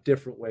it up a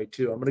different way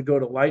too. I'm going to go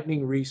to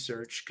Lightning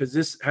Research, because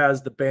this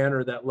has the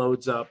banner that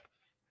loads up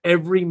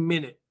every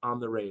minute on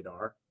the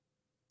radar.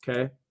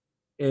 Okay.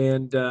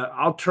 And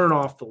I'll turn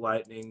off the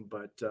lightning,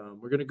 but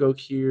we're going to go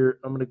here.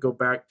 I'm going to go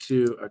back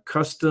to a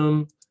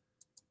custom,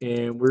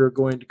 and we're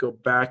going to go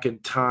back in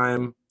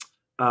time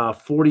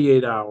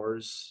 48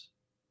 hours.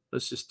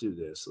 Let's just do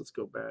this. Let's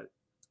go back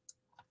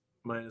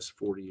minus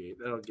 48.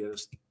 That'll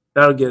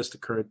get us the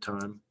current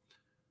time.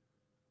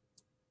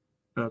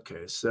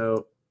 Okay,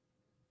 so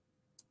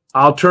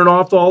I'll turn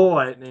off all the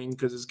lightning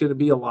because it's going to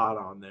be a lot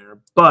on there.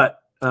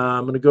 But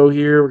I'm going to go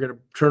here. We're going to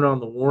turn on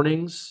the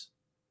warnings.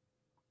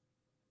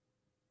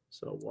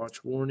 So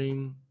watch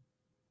warning.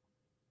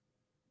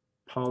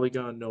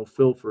 Polygon, no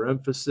fill for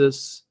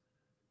emphasis.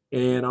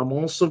 And I'm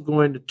also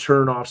going to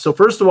turn off. So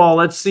first of all,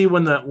 let's see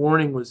when that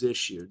warning was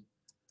issued.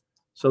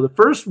 So the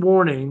first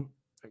warning,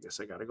 I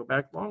guess I got to go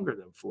back longer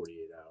than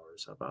 48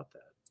 hours. How about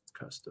that?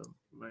 Custom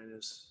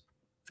minus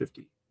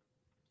 50.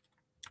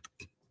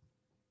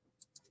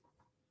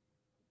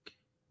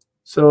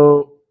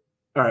 So,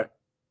 all right.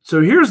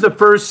 So here's the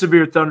first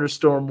severe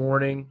thunderstorm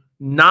warning,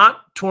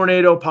 not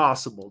tornado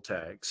possible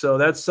tag. So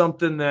that's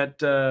something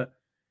that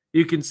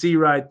you can see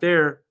right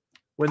there.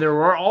 When there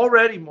were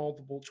already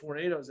multiple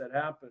tornadoes that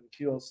happened,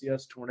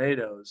 QLCS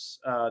tornadoes,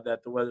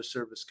 that the Weather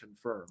Service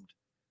confirmed.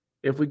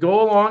 If we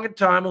go along in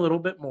time a little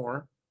bit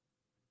more,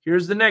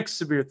 here's the next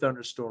severe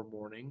thunderstorm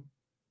warning.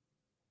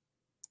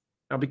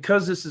 Now,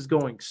 because this is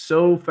going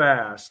so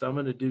fast, I'm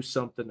going to do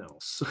something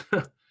else.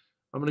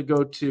 I'm going to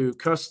go to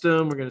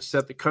custom. We're going to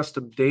set the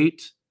custom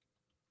date.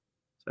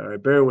 Sorry,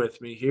 bear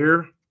with me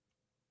here.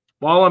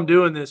 While I'm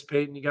doing this,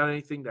 Peyton, you got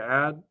anything to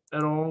add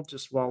at all?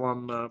 Just while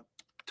I'm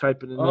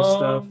typing in this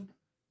stuff.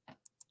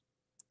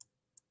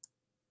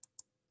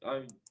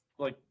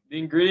 Like the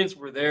ingredients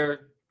were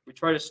there. We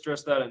try to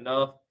stress that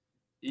enough,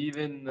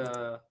 even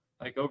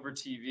like over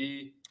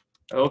TV.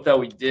 I hope that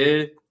we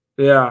did.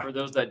 Yeah. For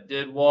those that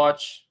did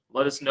watch,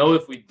 let us know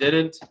if we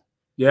didn't.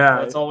 Yeah.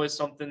 That's always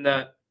something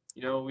that,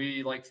 you know,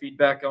 we like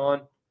feedback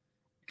on,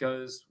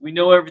 because we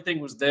know everything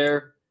was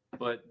there,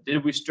 but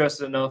did we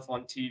stress it enough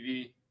on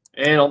TV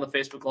and on the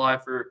Facebook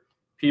Live for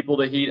people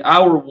to heed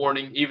our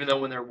warning, even though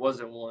when there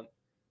wasn't one?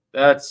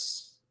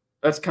 That's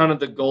kind of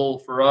the goal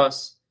for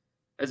us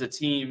as a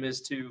team,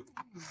 is to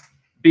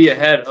be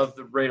ahead of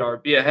the radar,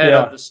 be ahead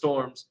of the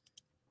storms,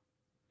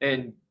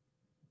 and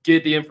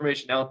get the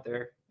information out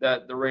there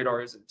that the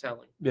radar isn't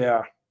telling.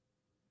 Yeah.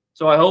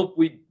 So I hope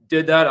we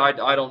did that.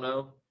 I don't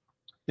know.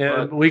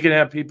 Yeah, we can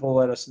have people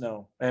let us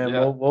know, and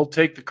we'll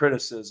take the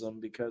criticism,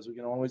 because we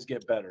can always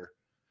get better.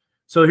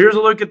 So here's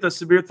a look at the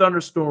severe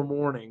thunderstorm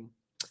warning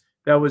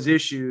that was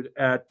issued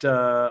at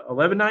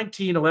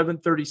 11:19,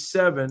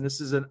 11:37.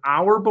 This is an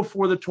hour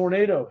before the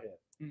tornado hit.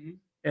 Mm-hmm.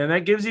 And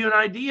that gives you an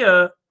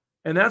idea,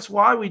 and that's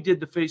why we did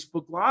the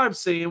Facebook Live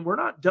saying we're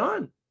not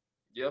done.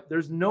 Yep.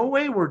 There's no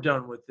way we're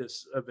done with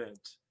this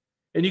event.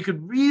 And you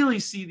could really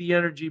see the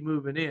energy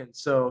moving in.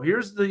 So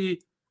here's the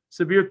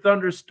severe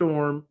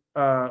thunderstorm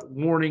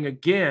warning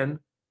again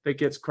that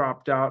gets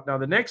cropped out. Now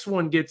the next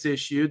one gets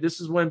issued.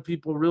 This is when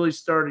people really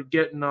started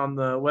getting on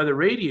the weather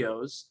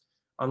radios,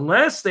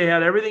 unless they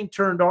had everything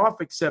turned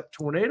off except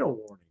tornado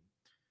warning.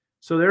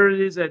 So there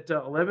it is at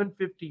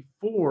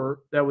 11:54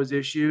 that was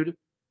issued.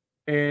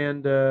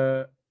 And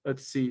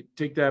let's see,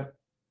 take that.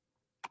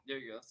 There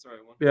you go. That's the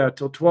right one. Yeah,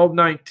 till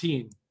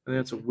 12:19. And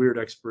that's a weird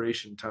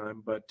expiration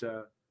time, but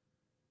I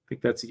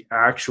think that's the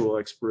actual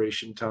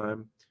expiration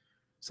time.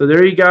 So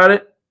there you got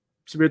it.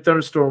 Severe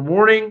thunderstorm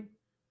warning.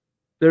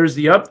 There's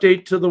the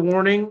update to the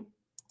warning.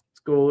 Let's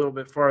go a little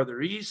bit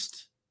farther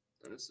east.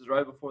 And this is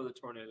right before the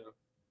tornado.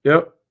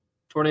 Yep.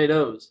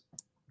 Tornadoes.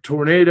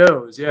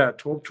 Tornadoes. Yeah.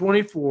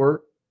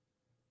 12:24.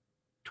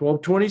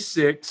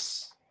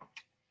 12:26.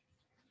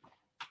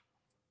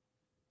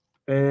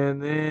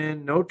 And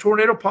then no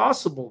tornado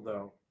possible,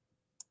 though.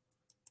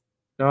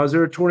 Now, is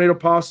there a tornado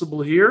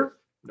possible here?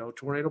 No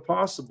tornado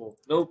possible.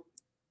 Nope.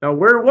 Now,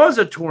 where was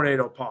a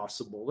tornado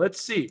possible?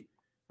 Let's see.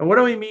 And what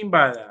do we mean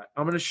by that?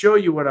 I'm going to show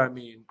you what I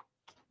mean.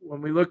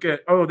 When we look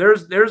at, oh,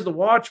 there's the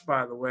watch,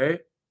 by the way.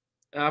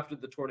 After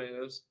the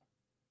tornadoes.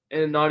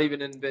 And not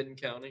even in Benton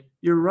County.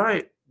 You're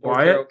right, Or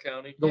Wyatt. Carroll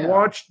County. The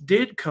watch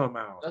did come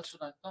out. That's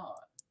what I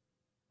thought.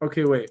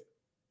 Okay, wait.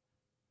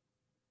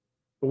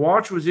 The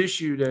watch was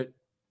issued at...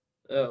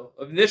 Oh,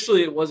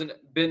 initially it wasn't.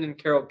 Benton and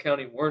Carroll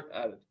County weren't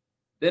added.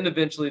 Then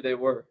eventually they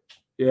were.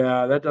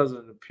 Yeah, that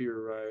doesn't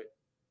appear right.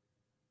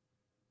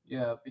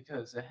 Yeah,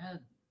 because it had...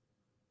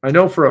 I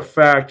know for a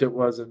fact it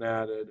wasn't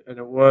added, and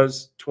it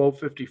was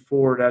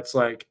 12:54. That's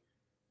like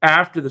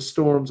after the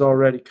storms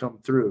already come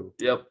through.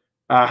 Yep.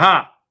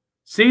 Aha.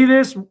 See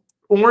this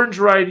orange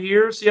right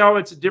here? See how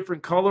it's a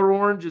different color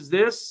orange as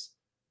this?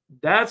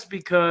 That's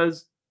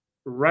because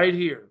right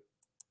here,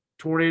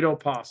 tornado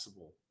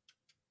possible.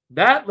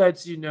 That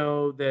lets you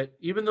know that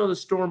even though the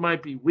storm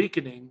might be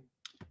weakening,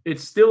 it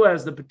still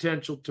has the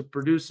potential to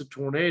produce a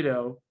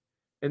tornado.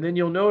 And then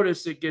you'll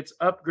notice it gets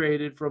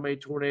upgraded from a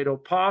tornado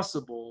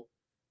possible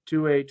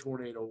to a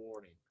tornado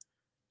warning.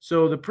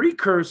 So the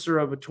precursor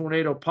of a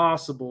tornado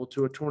possible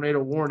to a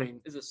tornado warning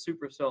is a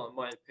supercell, in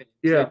my opinion.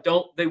 Yeah.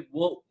 They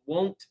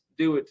won't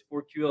do it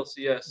for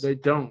QLCS They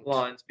don't.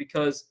 lines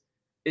because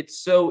it's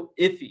so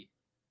iffy.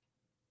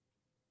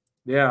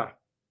 Yeah.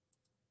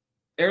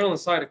 Err on the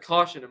side of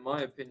caution, in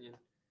my opinion.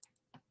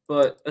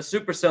 But a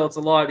supercell, it's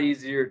a lot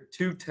easier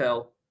to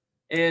tell.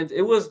 And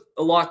it was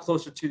a lot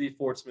closer to the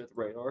Fort Smith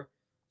radar.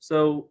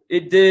 So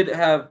it did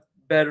have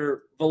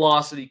better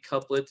velocity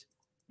couplet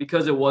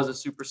because it was a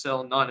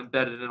supercell not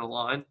embedded in a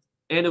line.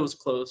 And it was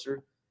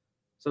closer.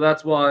 So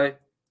that's why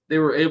they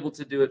were able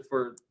to do it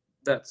for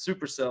that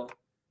supercell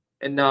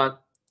and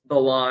not the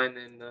line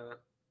in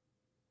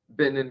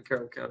Benton and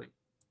Carroll County.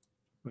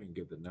 We can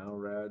get the now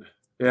rad.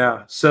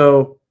 Yeah.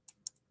 So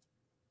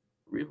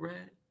Real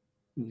rad?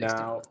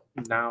 now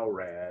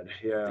rad.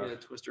 Yeah. Yeah,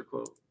 Twister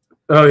quote.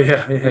 Oh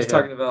yeah. Yeah. He's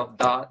talking about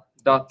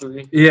dot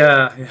 3.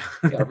 Yeah.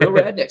 Yeah, real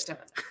rad next time.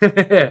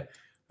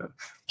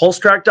 Pulse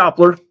track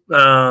Doppler.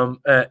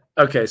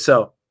 Okay,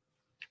 so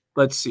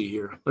let's see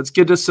here. Let's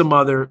get to some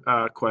other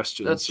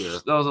questions here.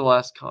 That was the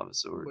last comment.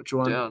 So we're Which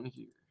one? Down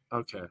here.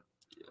 Okay.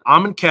 Yeah.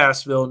 I'm in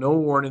Cassville. No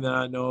warning that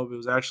I know of. It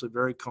was actually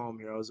very calm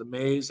here. I was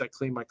amazed. I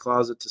cleaned my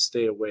closet to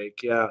stay awake.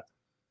 Yeah.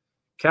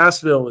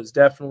 Cassville is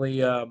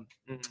definitely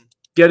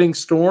getting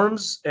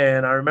storms,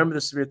 and I remember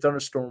the severe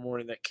thunderstorm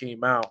warning that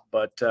came out,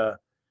 but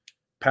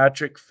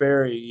Patrick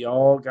Ferry,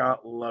 y'all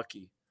got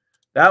lucky.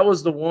 That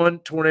was the one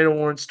tornado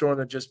warning storm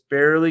that just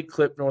barely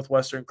clipped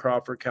northwestern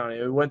Crawford County.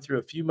 It went through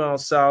a few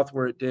miles south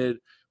where it did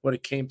when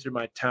it came through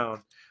my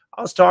town.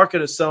 I was talking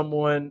to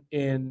someone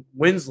in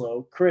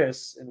Winslow,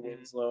 Chris in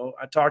Winslow.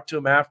 I talked to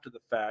him after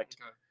the fact.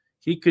 Okay.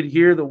 He could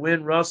hear the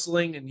wind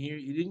rustling, and he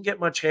didn't get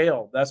much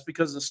hail. That's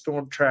because the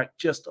storm tracked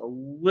just a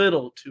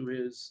little to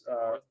his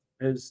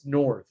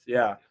north.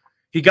 Yeah.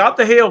 He got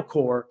the hail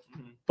core,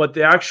 but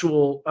the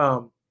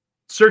actual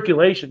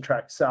circulation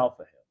tracked south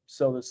of him.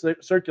 So the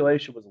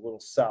circulation was a little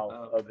south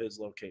of his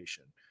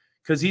location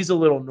because he's a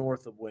little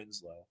north of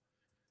Winslow.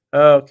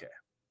 Okay.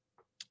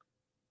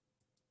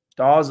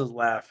 Dawes is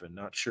laughing.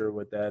 Not sure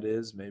what that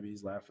is. Maybe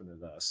he's laughing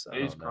at us.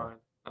 He's crying.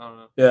 I don't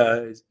know.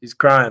 Yeah, he's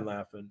crying,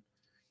 laughing.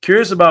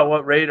 Curious about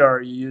what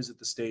radar you use at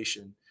the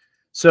station.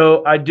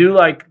 So I do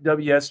like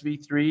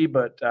WSV3,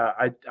 but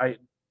I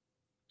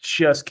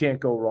just can't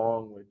go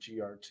wrong with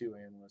GR2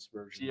 Analyst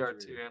version.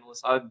 GR2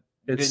 Analyst. I've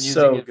been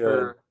using it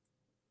for a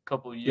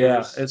couple of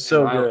years. Yeah, it's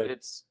so good.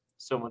 It's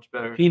so much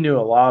better. He knew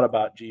a lot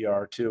about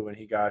GR2 when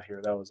he got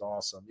here. That was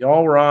awesome.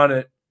 Y'all were on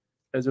it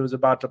as it was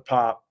about to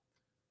pop.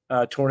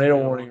 Tornado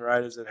warning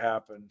right as it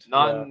happened.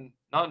 Not in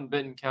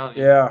Benton County.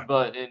 Yeah.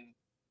 But in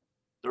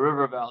the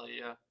River Valley,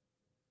 yeah.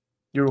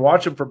 You were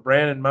watching for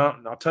Brandon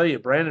Mountain. I'll tell you,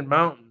 Brandon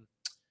Mountain,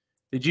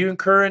 did you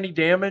incur any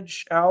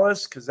damage,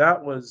 Alice? Because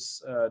that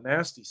was a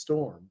nasty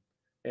storm.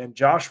 And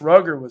Josh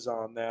Rugger was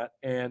on that.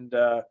 And,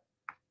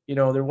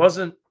 there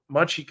wasn't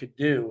much he could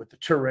do with the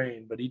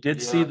terrain, but he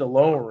did see the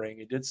lowering.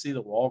 He did see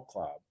the wall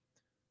cloud.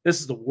 This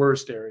is the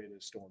worst area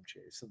to storm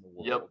chase in the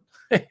world.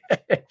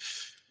 Yep.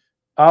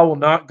 I will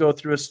not go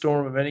through a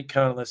storm of any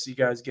kind unless you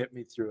guys get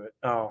me through it.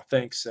 Oh,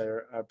 thanks,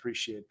 Sarah. I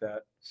appreciate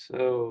that.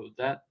 So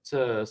that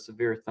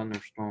severe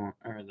thunderstorm,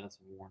 or that's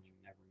a warning.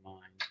 Never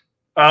mind.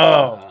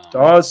 Oh,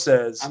 Dawes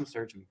says I'm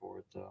searching for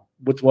it though.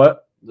 With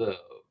what?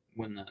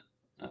 When that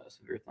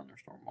severe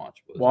thunderstorm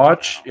watch was.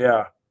 Watch,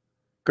 yeah.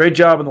 Great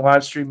job on the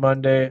live stream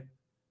Monday,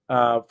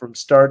 from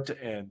start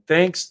to end.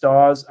 Thanks,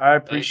 Dawes. I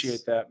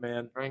appreciate that,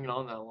 man. Hanging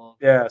on that long.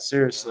 Yeah,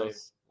 seriously. Yeah,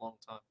 a long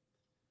time.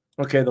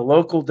 Okay, the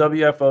local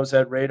WFOs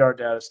had radar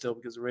data still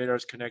because the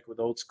radars connect with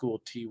old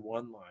school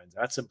T1 lines.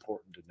 That's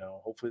important to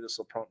know. Hopefully this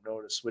will prompt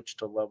NOAA to switch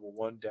to level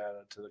 1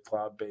 data to the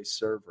cloud-based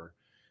server.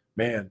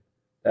 Man,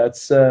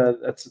 that's a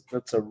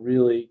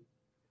really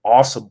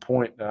awesome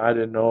point that I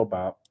didn't know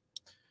about.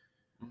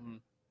 Mm-hmm.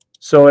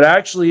 So it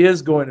actually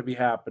is going to be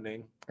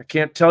happening. I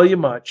can't tell you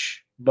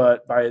much,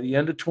 but by the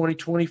end of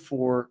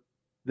 2024,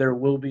 there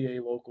will be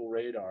a local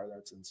radar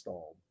that's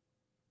installed.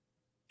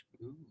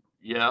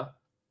 Yeah.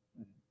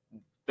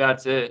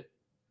 That's it.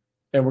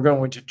 And we're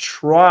going to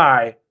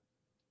try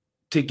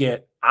to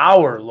get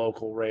our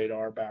local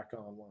radar back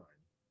online.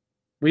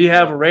 We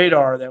have a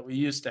radar that we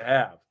used to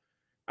have.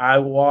 I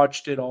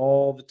watched it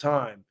all the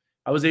time.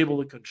 I was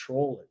able to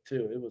control it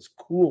too. It was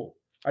cool.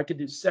 I could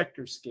do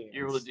sector scans.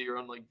 You were able to do your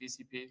own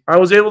VCP? I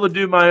was able to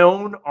do my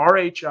own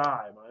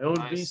RHI, my own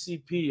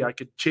VCP. I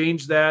could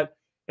change that.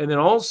 And then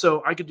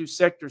also I could do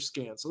sector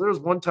scans. So there was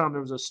one time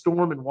there was a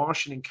storm in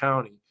Washington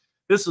County.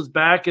 This was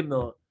back in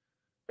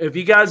if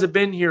you guys have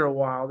been here a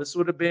while, this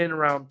would have been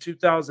around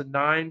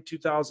 2009,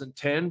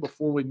 2010,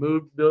 before we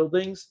moved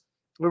buildings.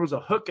 There was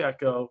a hook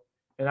echo,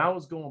 and I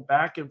was going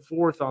back and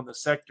forth on the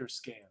sector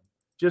scan,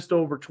 just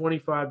over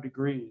 25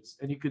 degrees,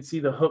 and you could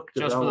see the hook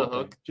Just for the developing.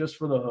 hook? Just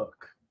for the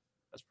hook.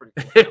 That's pretty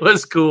cool. It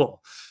was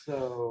cool.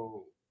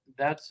 So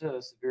that's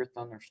a severe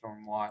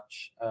thunderstorm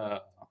watch.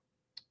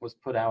 Was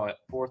put out at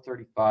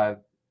 4:35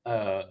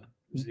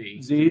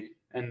 Z.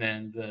 And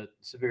then the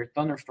severe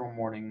thunderstorm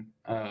warning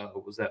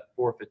was at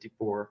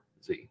 4:54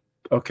 Z.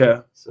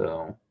 Okay.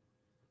 So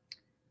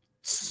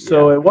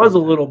it was a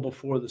little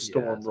before the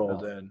storm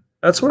rolled in.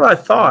 That's what I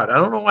thought. I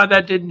don't know why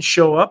that didn't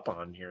show up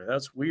on here.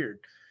 That's weird.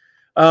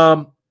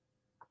 I'll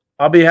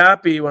be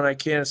happy when I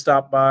can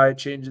stop by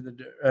changing the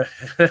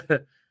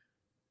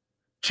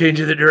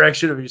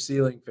direction of your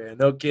ceiling fan.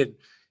 No kidding.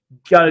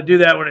 Got to do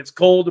that when it's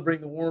cold to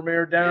bring the warm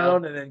air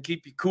down and then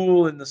keep you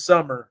cool in the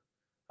summer,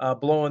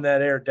 blowing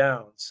that air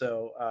down.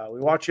 So we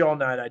watch you all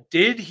night. I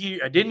didn't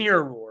hear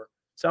a roar.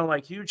 Sounded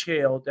like huge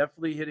hail,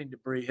 definitely hitting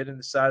debris, hitting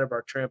the side of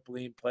our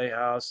trampoline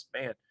playhouse.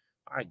 Man,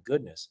 my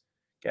goodness.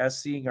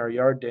 Guys, seeing our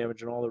yard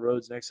damage on all the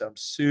roads next to, I'm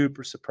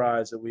super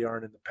surprised that we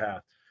aren't in the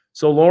path.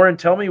 So, Lauren,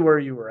 tell me where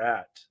you were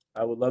at.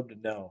 I would love to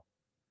know.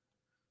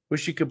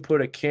 Wish you could put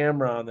a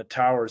camera on the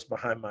towers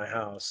behind my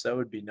house. That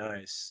would be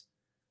nice.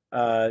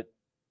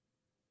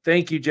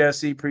 Thank you,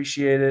 Jesse.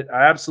 Appreciate it.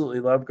 I absolutely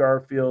love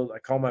Garfield. I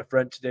called my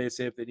friend today to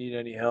say if they need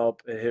any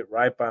help. It hit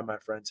right by my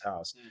friend's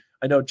house.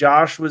 I know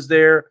Josh was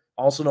there.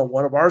 Also know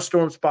one of our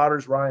storm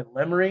spotters, Ryan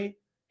Lemery,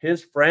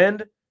 his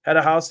friend had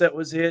a house that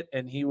was hit,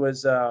 and he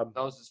was that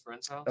was his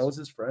friend's house? That was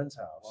his friend's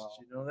house. Wow.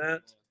 Did you know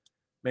that?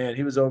 Man,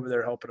 he was over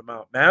there helping him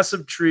out.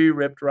 Massive tree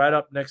ripped right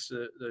up next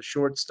to the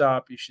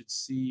shortstop. You should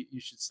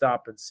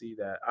stop and see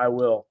that. I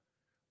will.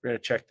 We're going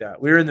to check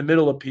that. We were in the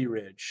middle of Pea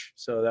Ridge,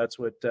 so that's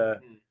what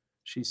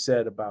she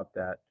said about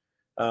that.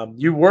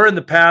 You were in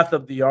the path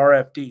of the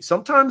RFD.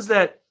 Sometimes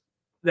that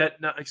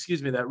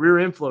rear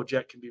inflow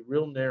jet can be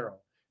real narrow.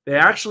 They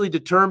actually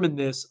determined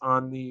this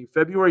on the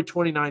February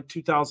 29,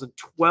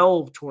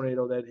 2012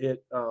 tornado that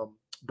hit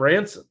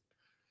Branson.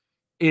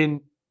 In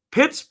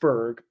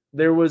Pittsburgh,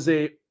 there was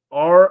a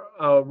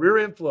rear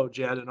inflow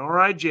jet, an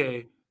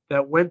RIJ,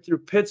 that went through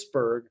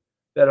Pittsburgh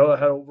that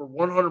had over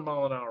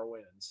 100-mile-an-hour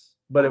winds,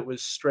 but it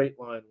was straight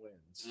line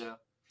winds. Yeah.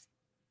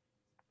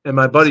 And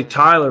my buddy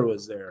Tyler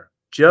was there,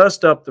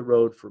 just up the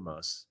road from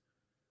us.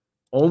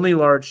 Only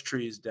large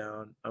trees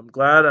down. I'm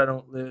glad I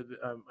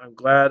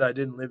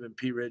didn't live in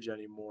Pea Ridge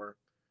anymore.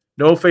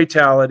 No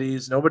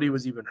fatalities. Nobody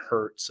was even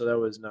hurt, so that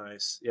was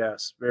nice.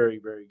 Yes, very,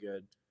 very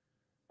good.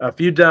 A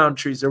few down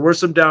trees. There were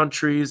some down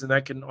trees, and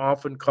that can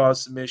often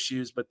cause some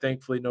issues, but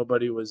thankfully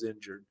nobody was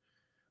injured.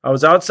 I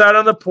was outside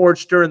on the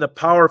porch during the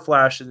power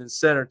flashes in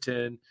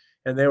Centerton,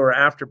 and they were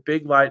after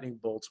big lightning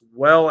bolts,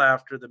 well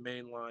after the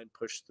main line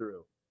pushed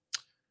through.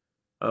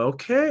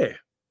 Okay,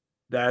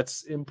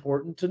 that's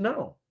important to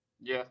know.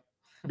 Yeah.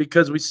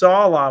 Because we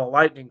saw a lot of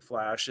lightning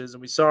flashes,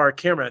 and we saw our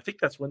camera. I think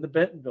that's when the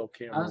Bentonville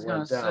camera went down. I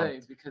was going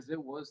to say, because it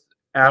was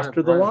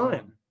after the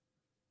line.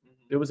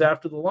 It was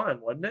after the line,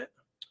 wasn't it?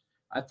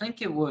 I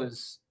think it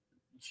was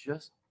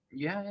just,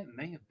 it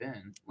may have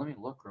been. Let me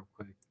look real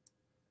quick.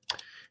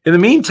 In the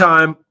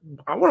meantime,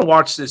 I want to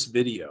watch this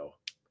video.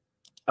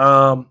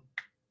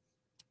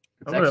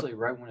 It's actually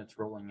right when it's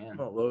rolling in.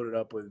 I'll load it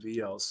up with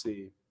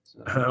VLC. So.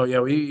 Oh, yeah,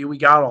 we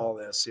got all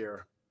this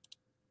here.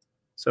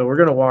 So we're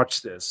going to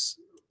watch this.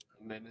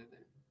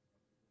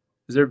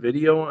 Is there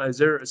video? Is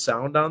there a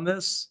sound on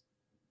this?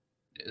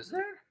 Is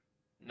there?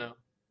 No.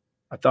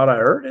 I thought I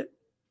heard it.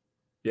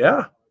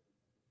 Yeah.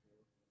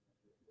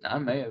 I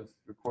may have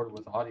recorded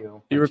with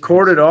audio. You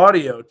recorded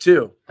audio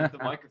too. The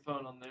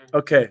microphone on there.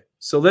 Okay,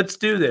 so let's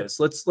do this.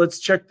 Let's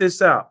check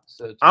this out.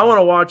 So I want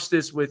to watch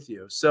this with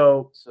you.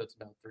 So it's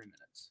about 3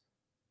 minutes.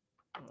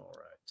 All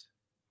right.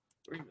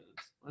 3 minutes.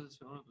 Why does it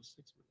feel like it was 6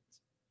 minutes?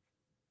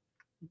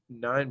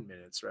 9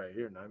 minutes right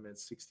here. 9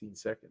 minutes, 16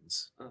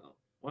 seconds. Oh.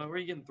 Why were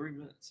you getting 3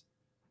 minutes?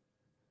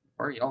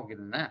 Where are y'all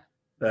getting that?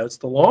 That's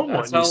the long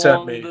That's one you how sent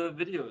long me. The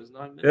video is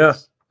 9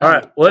 minutes. Yeah. All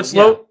right. Well, let's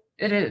load.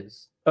 It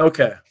is.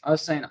 Okay. I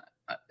was saying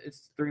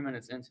it's 3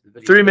 minutes into the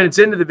video. 3 minutes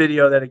into the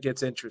video that it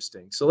gets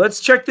interesting. So let's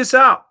check this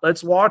out.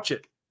 Let's watch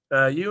it.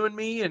 You and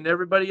me and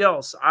everybody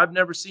else. I've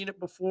never seen it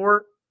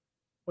before.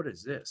 What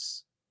is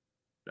this?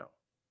 No.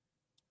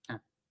 Huh.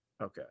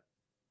 Okay.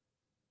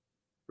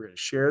 We're going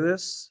to share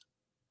this.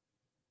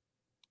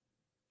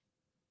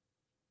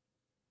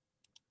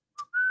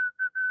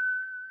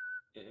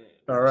 Yeah,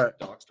 all right.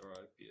 Doxed our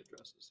IP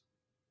addresses.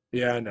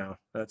 Yeah, I know.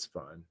 That's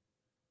fine.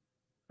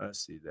 I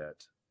see that.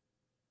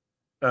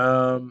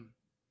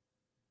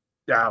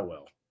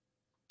 Well.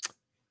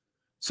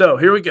 So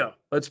here we go.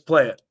 Let's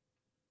play it.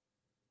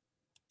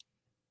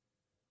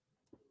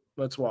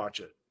 Let's watch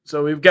it.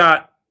 So we've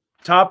got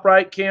top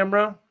right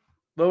camera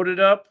loaded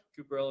up.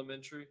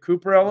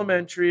 Cooper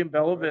Elementary and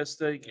Bella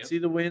Vista. You can see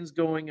the winds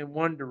going in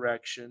one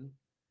direction,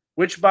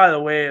 which, by the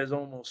way, is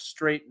almost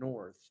straight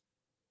north.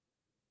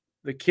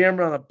 The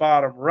camera on the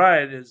bottom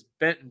right is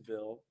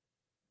Bentonville.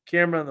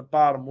 Camera on the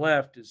bottom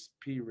left is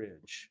Pea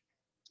Ridge.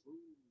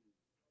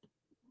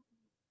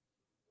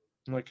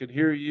 And I can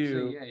hear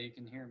you. So, yeah, you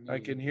can hear me. I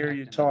can hear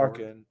you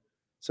talking.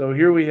 So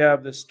here we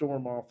have this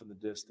storm off in the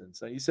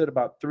distance. Now you said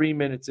about 3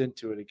 minutes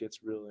into it, it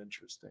gets real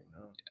interesting.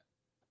 Huh?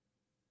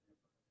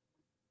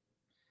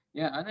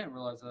 Yeah, I didn't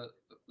realize that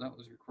that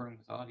was recording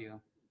with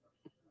audio.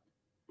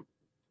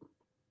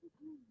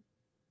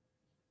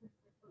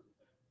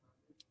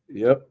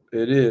 Yep,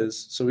 it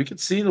is. So we can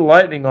see the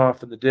lightning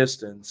off in the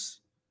distance.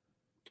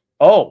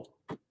 Oh,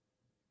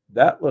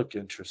 that looked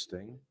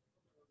interesting.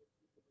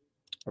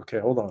 Okay,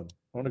 hold on.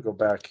 I want to go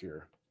back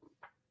here.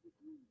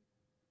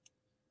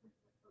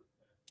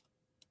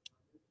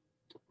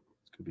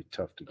 It's going to be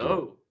tough to get.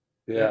 Oh.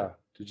 Yeah.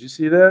 Did you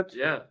see that?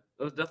 Yeah.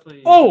 That was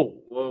definitely.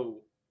 Oh. Whoa.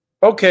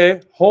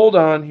 Okay, hold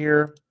on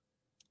here.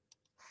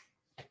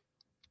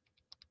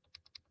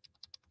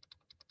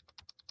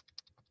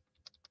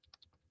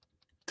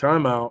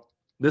 Timeout.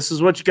 This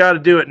is what you got to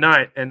do at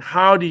night. And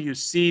how do you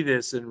see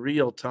this in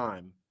real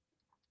time?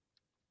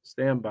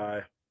 Stand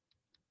by.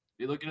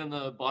 You're looking in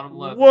the bottom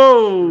left.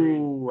 Whoa,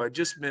 screen. I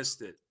just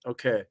missed it.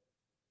 Okay.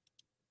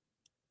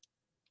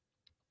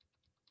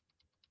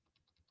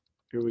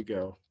 Here we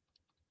go.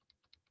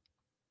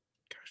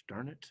 Gosh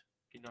darn it.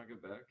 Can you not go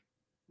back?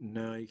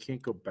 No, you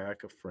can't go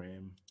back a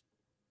frame.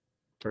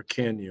 Or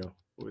can you?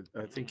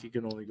 I think you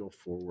can only go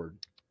forward.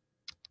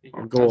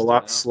 I'll go a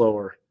lot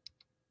slower.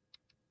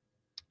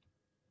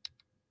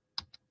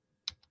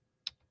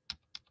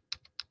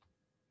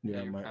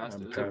 Yeah, I'm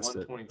past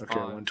it. Okay,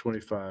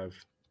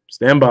 125.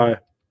 Stand by.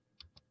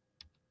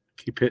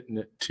 Keep hitting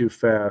it too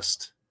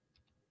fast.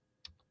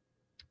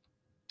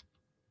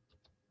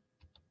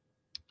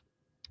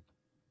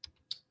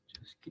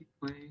 Just keep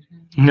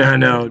waiting.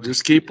 No,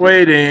 just keep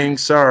waiting.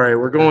 Sorry,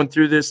 we're going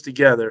through this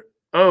together.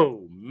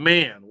 Oh,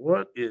 man,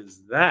 what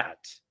is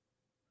that?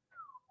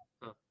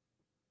 Huh.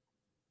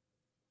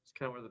 It's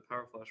kind of where the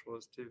power flash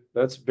was, too.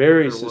 That's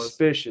very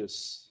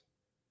suspicious.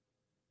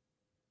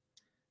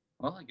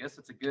 Well, I guess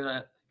it's a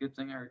good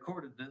thing I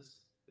recorded this.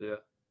 Yeah.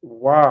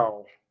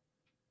 Wow.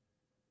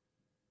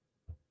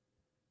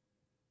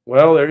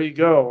 Well, there you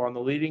go on the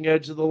leading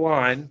edge of the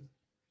line.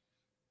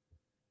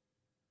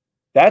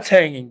 That's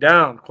hanging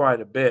down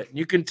quite a bit.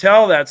 You can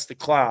tell that's the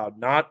cloud,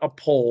 not a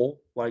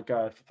pole like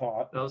I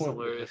thought. That was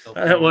hilarious.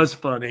 That was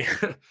funny.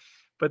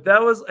 But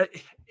that was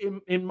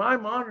in my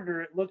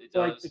monitor. It looked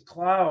like the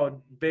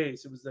cloud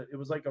base. It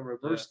was like a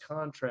reverse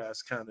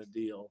contrast kind of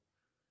deal.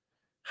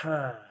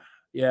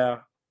 Yeah.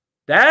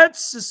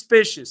 That's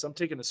suspicious. I'm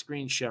taking a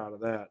screenshot of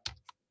that.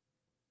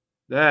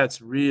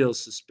 That's real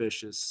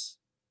suspicious.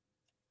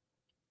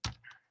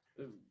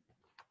 Ooh.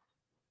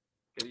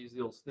 Gotta use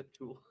the old snip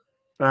tool.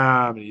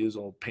 I'm gonna use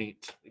old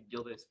paint. The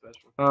Gilday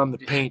special. I'm the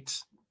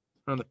paint.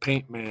 I'm the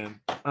paint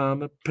man. I'm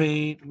the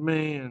paint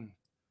man.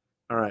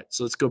 All right,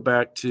 so let's go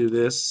back to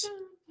this.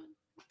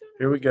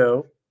 Here we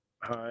go.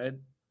 Hide.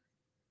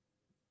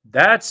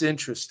 That's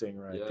interesting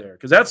right there,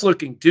 because that's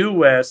looking due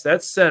west.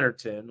 That's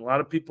Centerton. A lot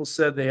of people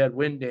said they had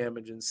wind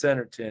damage in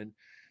Centerton.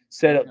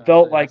 Said it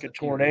felt like a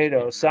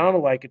tornado, sounded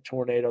like a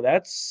tornado.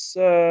 That's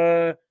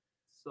sus.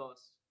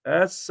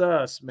 That's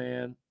sus,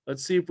 man.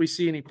 Let's see if we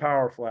see any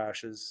power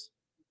flashes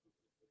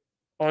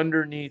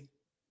underneath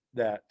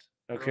that.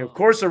 Okay, of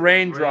course a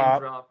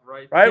raindrop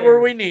right where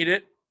we need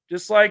it.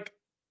 Just like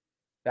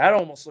that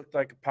almost looked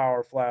like a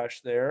power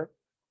flash there.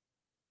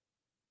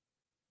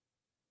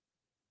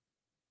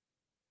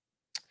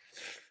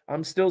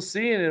 I'm still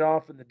seeing it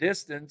off in the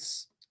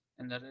distance.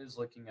 And that is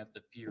looking at the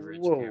P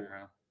Ridge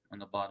camera on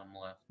the bottom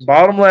left.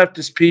 Bottom left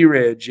is P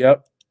Ridge,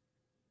 yep.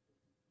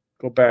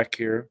 Go back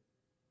here.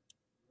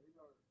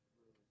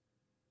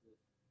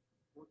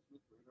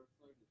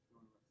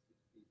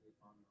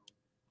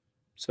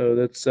 So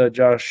that's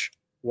Josh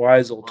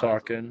Weisel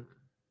talking.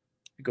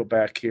 Go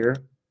back here.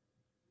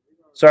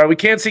 Sorry, we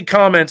can't see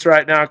comments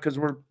right now because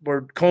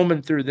we're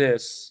combing through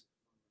this.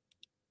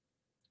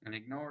 And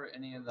ignore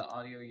any of the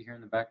audio you hear in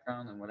the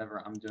background and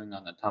whatever I'm doing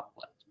on the top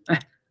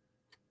left.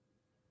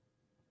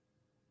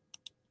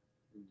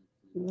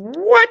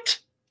 What?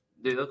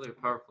 Dude, that looks like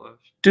a power flash.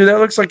 Dude, that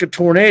looks like a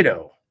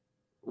tornado.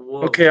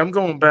 Whoa. Okay, I'm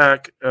going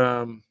back. Is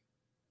there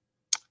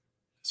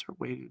a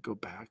way to go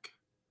back?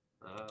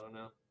 I don't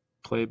know.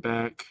 Play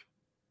back.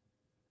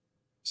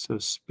 So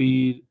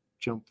speed,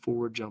 jump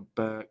forward, jump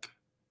back.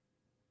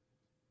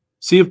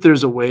 See if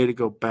there's a way to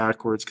go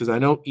backwards, because I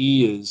know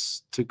E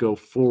is to go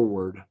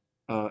forward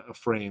a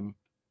frame,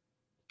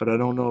 but I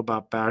don't know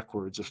about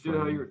backwards a frame. Do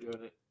how you were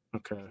doing it.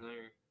 Okay.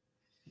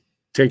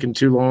 Taking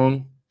too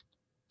long?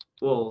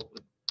 Well,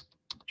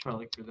 I'm trying to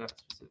look through that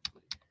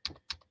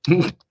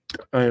specifically.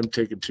 I am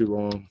taking too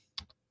long.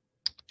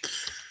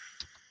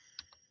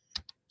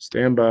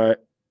 Stand by.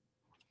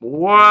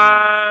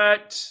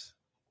 What?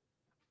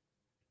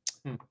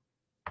 I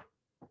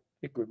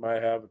think we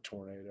might have a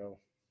tornado.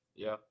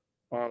 Yeah.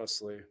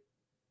 Honestly.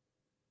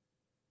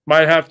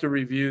 Might have to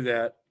review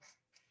that.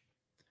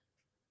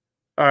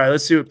 All right,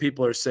 let's see what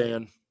people are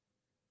saying.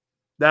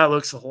 That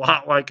looks a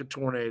lot like a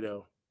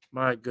tornado.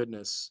 My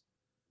goodness.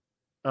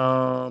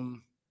 Yeah,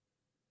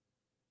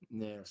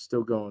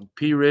 still going.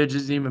 P Ridge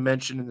isn't even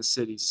mentioned in the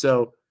city.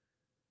 So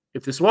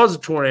if this was a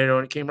tornado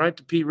and it came right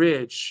to P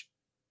Ridge,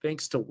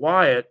 thanks to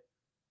Wyatt,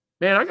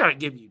 Man, I got to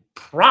give you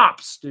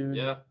props, dude.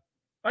 Yeah.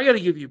 I got to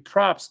give you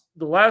props.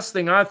 The last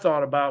thing I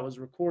thought about was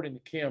recording the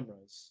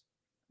cameras.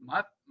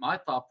 My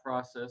thought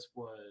process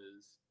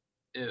was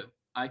if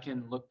I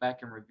can look back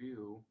and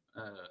review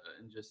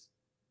and just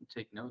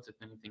take notes if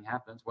anything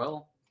happens.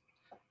 Well,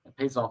 it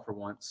pays off for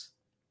once.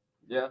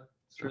 Yeah,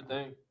 sure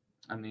thing.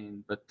 I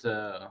mean, but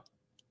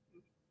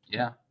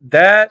yeah.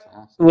 That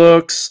awesome.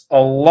 looks a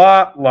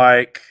lot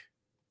like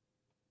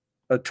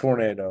a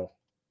tornado.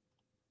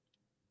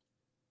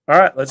 All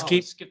right, let's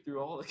keep. Skip through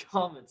all the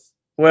comments.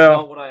 Well,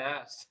 not what I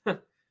asked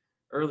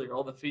earlier,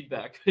 all the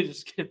feedback. I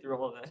just skip through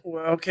all of that.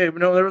 Well, okay,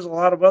 but no, there was a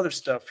lot of other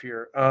stuff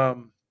here.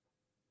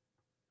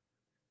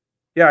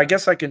 Yeah, I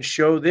guess I can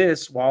show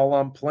this while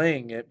I'm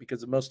playing it because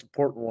the most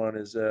important one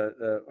is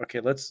okay,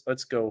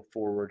 let's go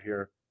forward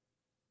here.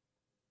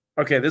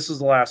 Okay, this is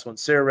the last one.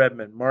 Sarah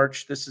Redmond,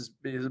 March. This is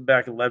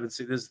back 11.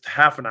 See, this is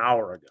half an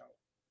hour ago.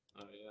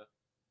 Oh yeah.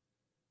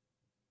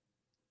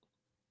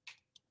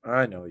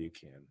 I know you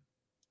can,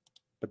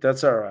 but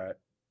that's all right.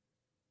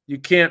 You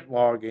can't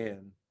log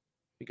in.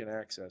 You can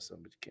access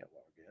them, but you can't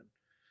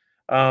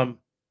log in.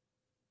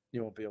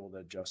 You won't be able to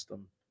adjust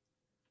them.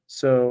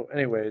 So,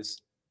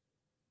 anyways,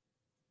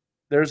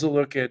 there's a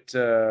look at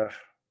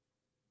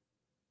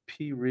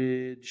P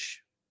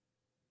Ridge.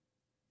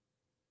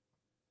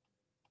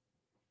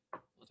 I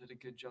did a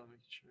good job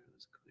making sure it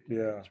was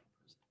clear. Yeah.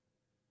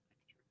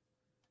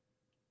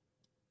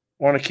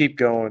 Want to keep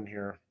going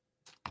here.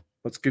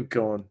 Let's keep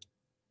going.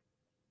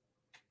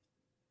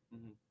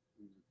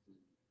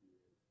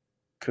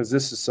 Because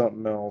this is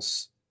something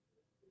else.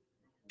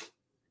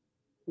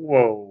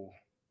 Whoa.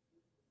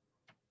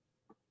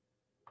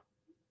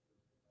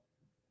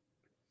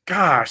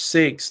 Gosh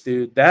sakes,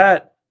 dude.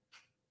 I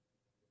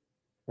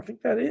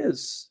think that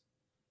is.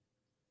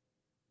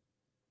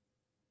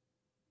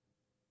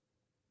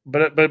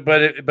 But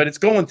it's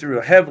going through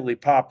a heavily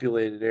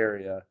populated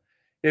area.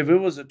 If it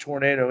was a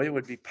tornado, it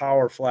would be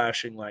power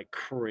flashing like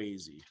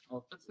crazy.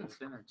 Well, if it's in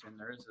Centerton,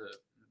 there is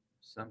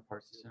some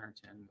parts of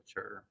Centerton which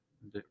are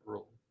a bit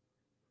rural.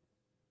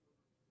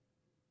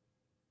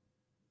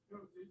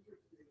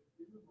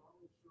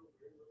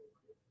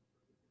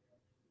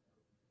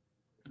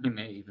 You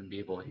may even be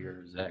able to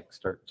hear Zach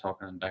start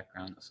talking in the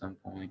background at some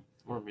point.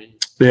 Or me.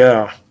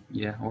 Yeah.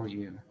 Yeah, or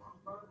you.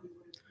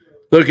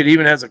 Look, it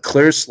even has a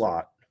clear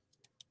slot.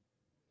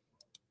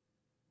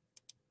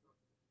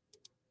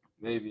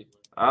 Maybe.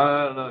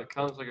 I don't know. It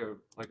comes like a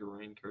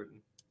rain curtain.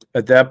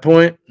 At that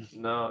point?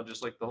 No,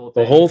 just like the whole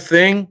thing. The whole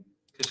thing?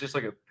 It's just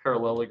like a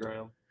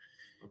parallelogram.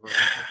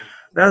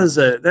 That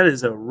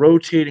is a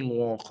rotating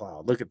wall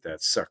cloud. Look at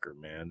that sucker,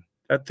 man.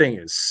 That thing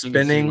is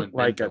spinning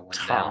like a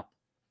top.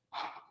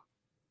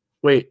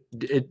 Wait,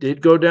 it did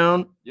go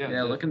down?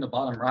 Yeah, look in the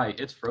bottom right.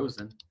 It's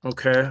frozen.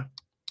 Okay.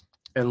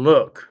 And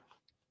look.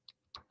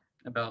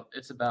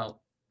 It's about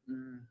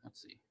let's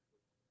see.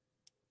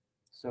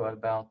 So at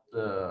about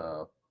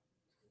the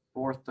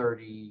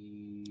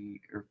 4:30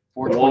 or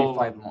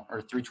 4:25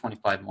 or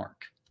 3:25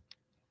 mark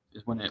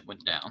is when it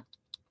went down.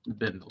 The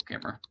Bentonville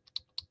camera.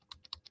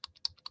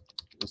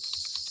 The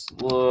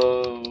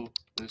slow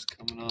is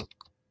coming up.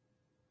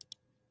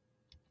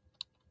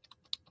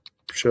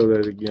 Show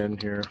that again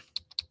here.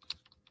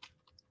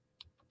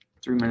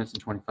 3 minutes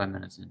and 25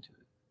 minutes into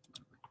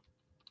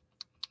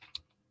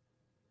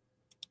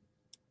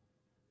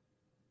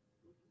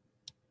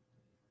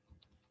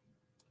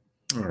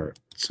it. All right.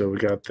 So we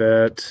got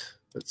that.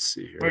 Let's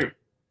see here. Wait,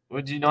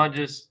 why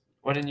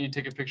didn't you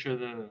take a picture of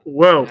the?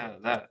 Whoa. Yeah,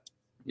 that.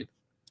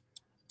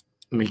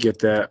 Let me get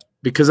that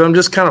because I'm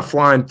just kind of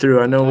flying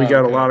through. I know we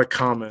got a lot of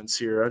comments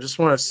here. I just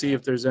want to see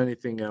if there's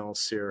anything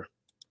else here.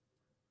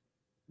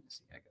 Let's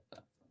see, I got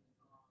that.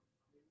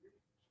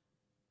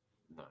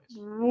 Nice.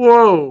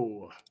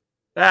 Whoa.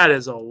 That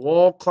is a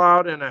wall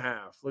cloud and a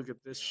half. Look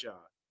at this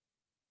shot.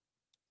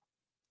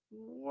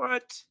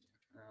 What?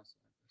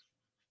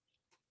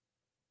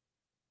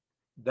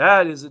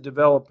 That is a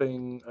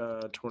developing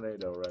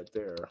tornado right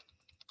there.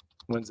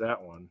 When's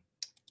that one?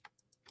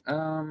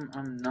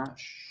 I'm not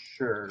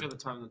sure. Look at the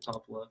time in the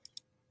top left.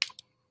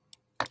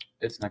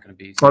 It's not going to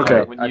be.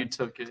 Okay. When you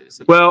took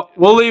it. Well,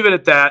 we'll leave it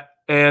at that,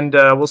 and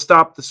we'll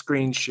stop the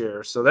screen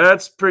share. So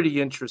that's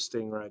pretty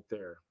interesting right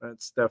there.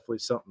 That's definitely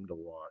something to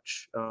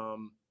watch. All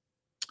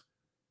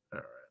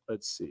right,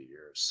 let's see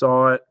here.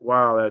 Saw it.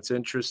 Wow, that's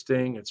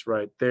interesting. It's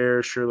right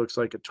there. Sure looks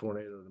like a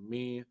tornado to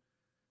me.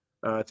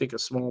 I think a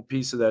small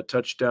piece of that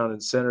touchdown in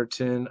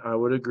Centerton. I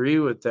would agree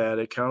with that.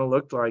 It kind of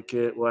looked like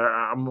it. Well,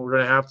 we're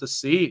going to have to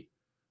see.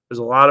 There's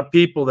a lot of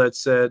people that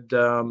said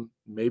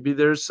maybe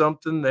there's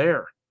something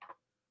there.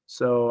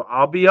 So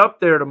I'll be up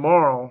there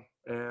tomorrow,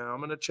 and I'm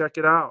going to check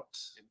it out.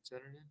 In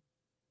Centerton?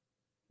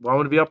 Well, I'm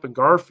going to be up in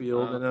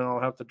Garfield, and then I'll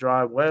have to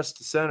drive west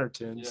to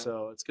Centerton. Yeah.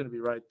 So it's going to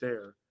be right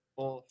there.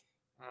 Well,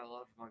 a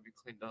lot of it might be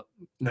cleaned up.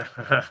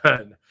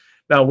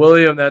 Now,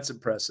 William, that's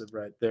impressive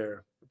right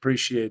there.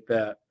 Appreciate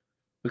that.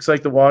 Looks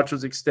like the watch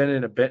was extended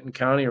into Benton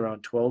County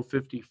around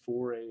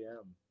 12:54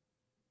 a.m.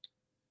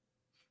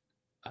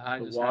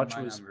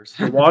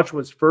 The watch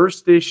was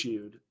first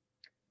issued.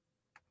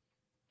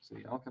 So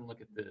y'all can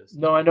look at this.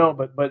 No, I know,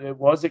 but it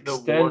was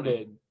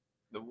extended.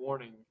 The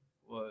warning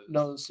was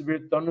No, the severe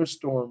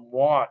thunderstorm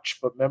watch.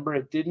 But remember,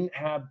 it didn't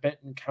have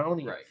Benton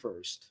County at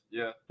first.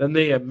 Yeah. Then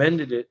they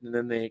amended it, and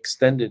then they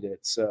extended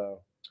it.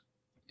 So.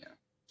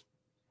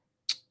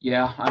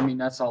 Yeah, I mean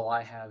that's all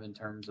I have in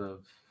terms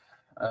of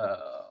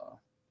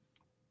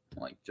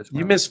like just.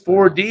 You missed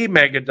 4D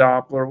mega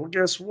Doppler. Well,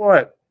 guess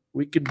what?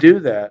 We could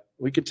do that.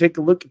 We could take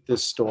a look at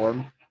this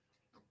storm.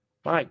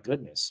 My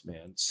goodness,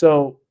 man.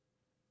 So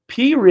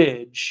P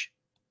Ridge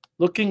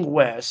looking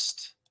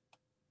west.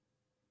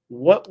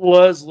 What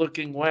was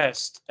looking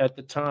west at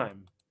the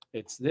time?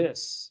 It's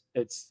this.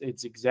 It's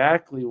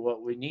exactly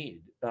what we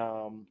need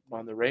on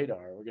the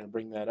radar. We're going to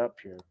bring that up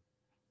here.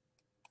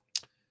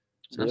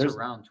 So that's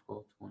around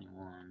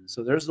 1221.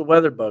 So there's the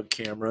weather bug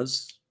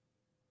cameras.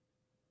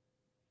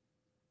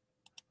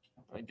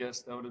 I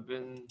guess that would have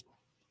been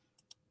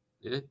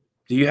it.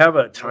 Do you have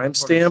a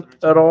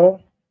timestamp at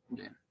all?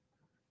 Yeah.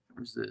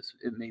 Where's this?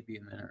 It may be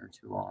a minute or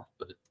two off,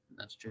 but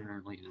that's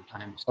generally the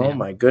timestamp. Oh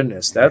my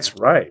goodness, that's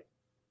right.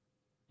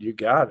 You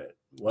got it.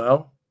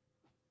 Well,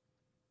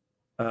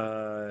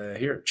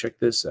 here, check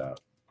this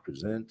out.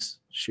 Present,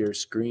 share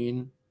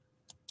screen,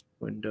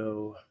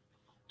 window.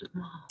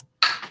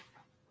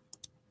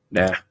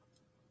 Nah.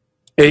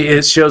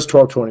 It shows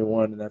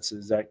 12:21, and that's the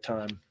exact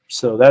time.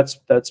 So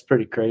that's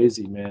pretty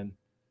crazy, man.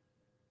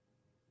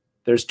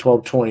 There's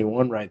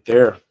 12:21 right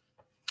there.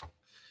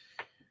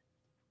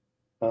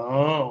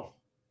 Oh.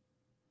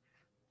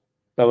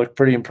 That looked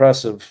pretty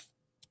impressive.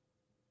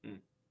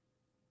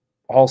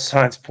 All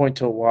signs point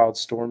to a wild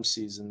storm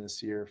season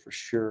this year for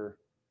sure.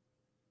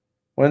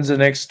 When's the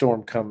next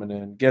storm coming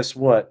in? Guess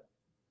what?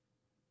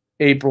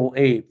 April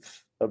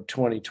 8th of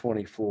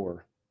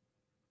 2024.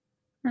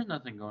 There's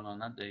nothing going on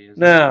that day, is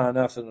there? No,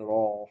 nothing at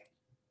all.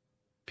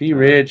 P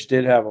Ridge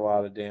did have a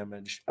lot of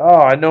damage.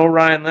 Oh, I know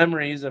Ryan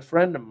Lemery. He's a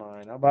friend of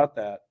mine. How about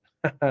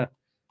that?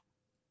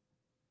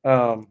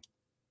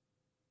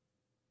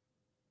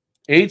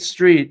 8th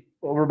Street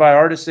over by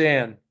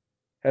Artisan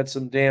had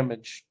some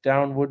damage.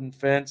 Down wooden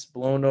fence,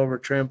 blown over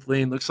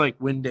trampoline. Looks like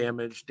wind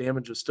damage.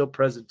 Damage was still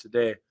present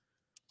today.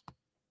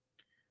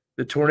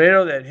 The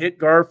tornado that hit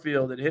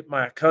Garfield, that hit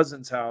my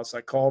cousin's house,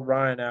 I called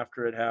Ryan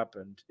after it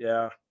happened.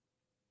 Yeah.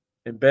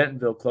 In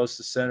Bentonville, close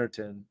to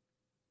Centerton.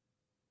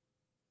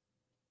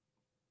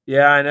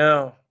 Yeah, I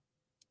know.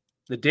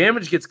 The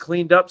damage gets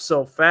cleaned up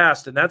so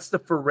fast, and that's the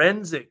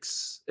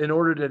forensics in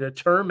order to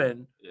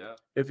determine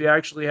if you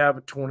actually have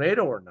a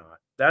tornado or not.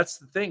 That's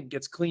the thing. It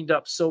gets cleaned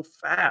up so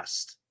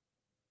fast.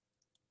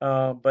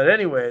 But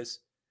anyways,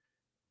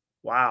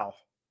 wow.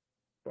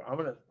 I'm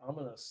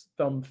gonna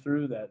thumb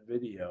through that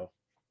video.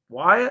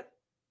 Wyatt?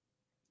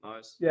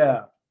 Nice.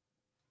 Yeah.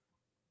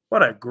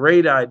 What a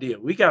great idea.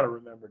 We got to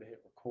remember to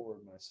hit record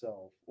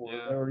myself,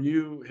 or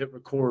you hit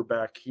record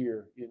back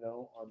here,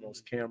 on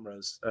those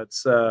cameras.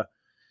 That's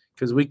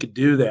because we could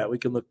do that. We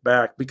can look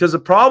back, because the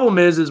problem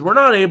is we're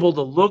not able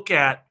to look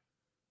at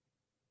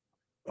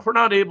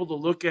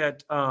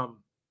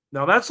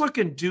now that's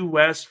looking due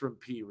west from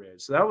P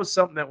Ridge. So that was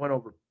something that went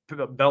over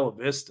Bella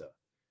Vista,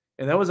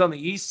 and that was on the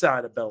east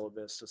side of Bella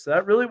Vista. So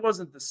that really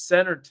wasn't the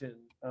Centerton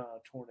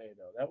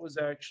tornado. That was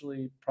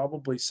actually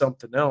probably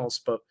something else.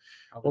 But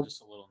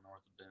just a little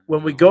north of Bentonville.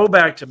 When we go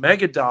back to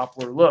Mega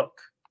Doppler, look,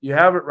 you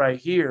have it right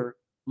here,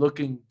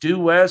 looking due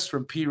west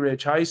from P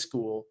Ridge High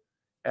School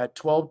at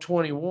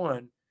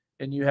 12:21,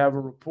 and you have a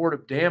report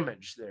of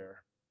damage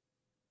there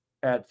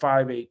at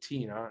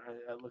 5:18.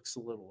 That looks a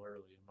little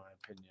early, in my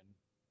opinion.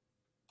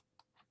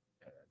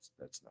 Yeah,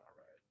 that's not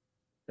right.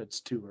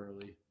 That's too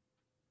early.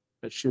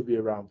 It should be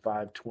around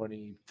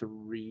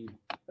 5:23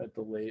 a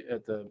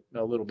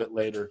little bit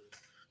later.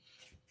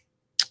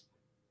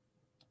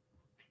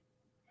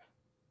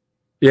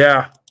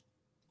 Yeah.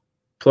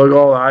 Plug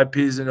all the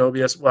IPs in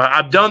OBS. Well,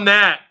 I've done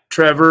that,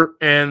 Trevor,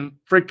 and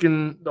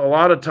freaking a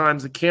lot of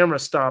times the camera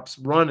stops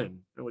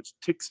running, which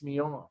ticks me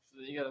off.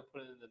 So you got to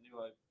put in the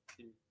new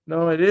IP.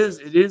 No, it is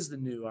the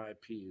new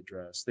IP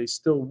address. They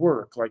still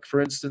work. Like, for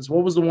instance,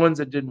 what was the ones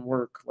that didn't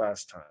work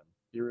last time?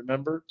 You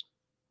remember?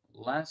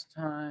 Last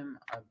time,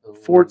 I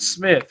believe Fort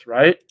Smith,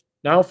 right?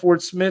 Now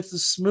Fort Smith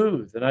is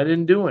smooth, and I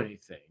didn't do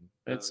anything.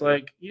 It's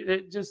like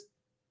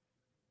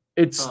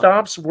it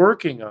stops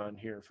working on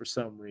here for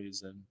some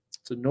reason.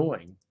 It's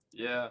annoying.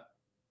 Yeah.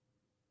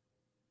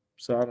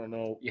 So I don't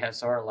know. Yeah,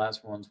 so our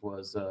last ones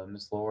was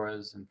Miss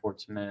Laura's and Fort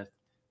Smith,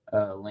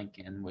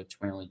 Lincoln, which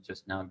we only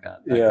just now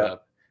got back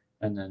up.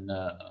 And then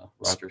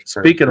Rogers.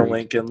 Speaking of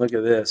Lincoln, look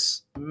at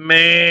this.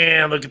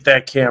 Man, look at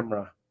that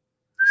camera.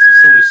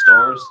 So many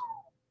stars.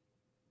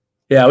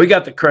 Yeah, we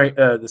got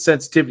the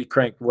sensitivity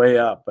cranked way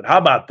up. But how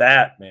about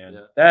that, man?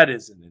 Yeah. That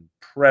is an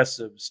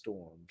impressive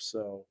storm.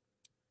 So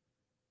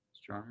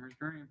astronomer's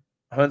dream.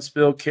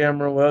 Huntsville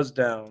camera was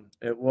down.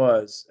 It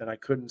was, and I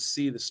couldn't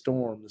see the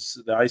storm,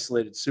 the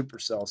isolated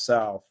supercell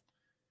south.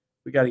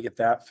 We got to get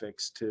that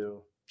fixed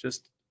too.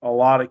 Just a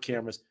lot of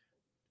cameras.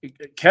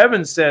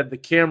 Kevin said the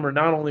camera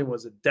not only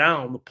was it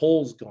down, the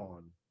pole's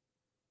gone.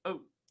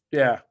 Oh.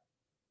 Yeah.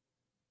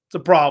 It's a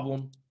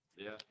problem.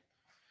 Yeah.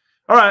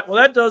 All right,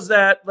 well, that does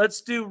that.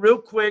 Let's do real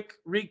quick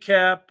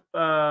recap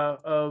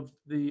of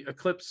the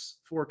eclipse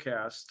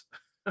forecast.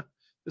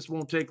 This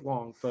won't take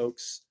long,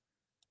 folks.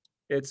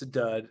 It's a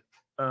dud.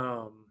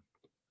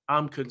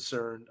 I'm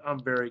concerned.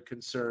 I'm very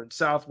concerned.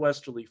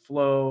 Southwesterly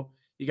flow.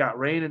 You got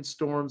rain and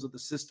storms with the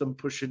system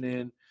pushing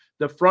in.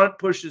 The front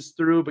pushes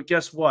through, but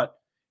guess what?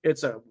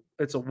 It's a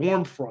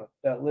warm front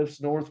that lifts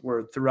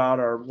northward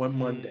throughout our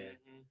Monday.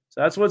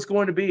 So that's what it's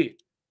going to be.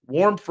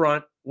 Warm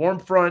front,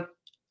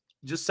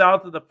 just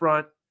south of the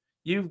front.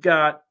 You've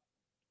got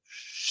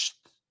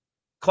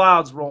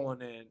clouds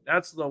rolling in.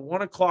 That's the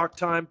 1 o'clock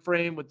time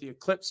frame with the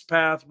eclipse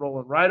path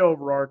rolling right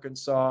over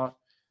Arkansas.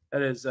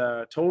 That is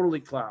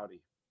totally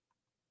cloudy.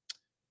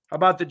 How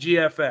about the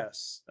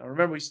GFS? Now,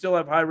 remember, we still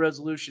have high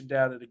resolution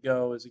data to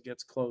go as it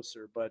gets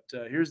closer, but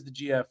here's the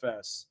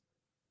GFS.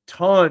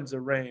 Tons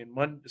of rain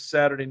Monday,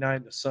 Saturday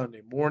night to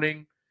Sunday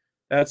morning.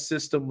 That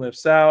system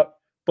lifts out.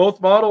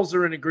 Both models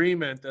are in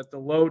agreement that the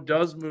low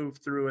does move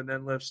through and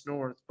then lifts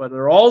north, but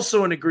they're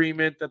also in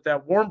agreement that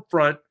that warm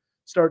front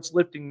starts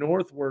lifting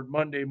northward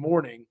Monday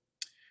morning,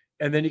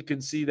 and then you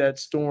can see that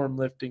storm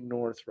lifting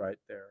north right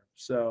there.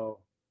 So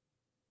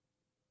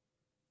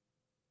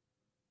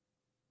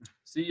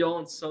see y'all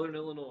in Southern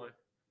Illinois.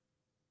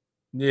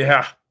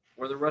 Yeah.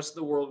 Where the rest of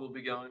the world will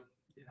be going.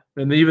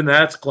 Yeah. And even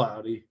that's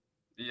cloudy.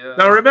 Yeah.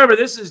 Now, remember,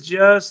 this is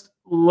just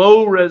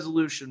low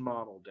resolution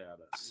model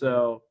data.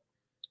 So,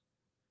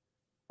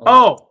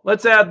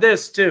 let's add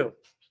this too.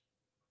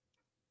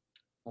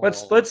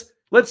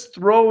 Let's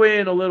throw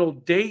in a little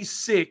day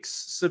 6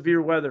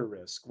 severe weather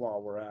risk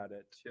while we're at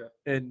it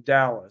in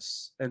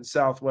Dallas and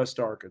Southwest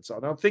Arkansas.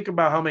 Now, think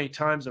about how many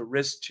times the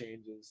risk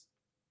changes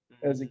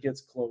as it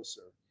gets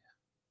closer.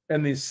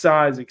 And the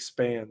size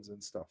expands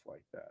and stuff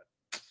like that.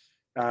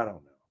 I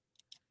don't know.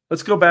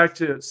 Let's go back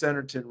to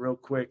Centerton real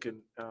quick. And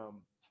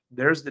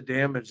there's the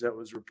damage that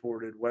was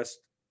reported west.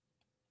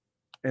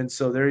 And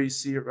so there you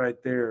see it right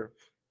there.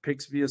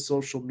 Pics via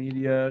social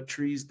media,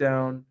 trees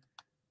down.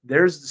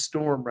 There's the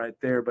storm right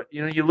there. But,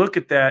 you know, you look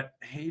at that,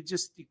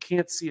 you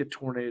can't see a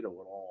tornado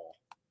at all.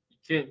 You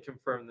can't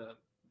confirm that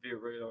via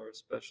radar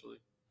especially.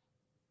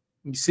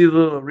 You see a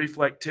little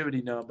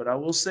reflectivity now, but I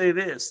will say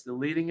this. The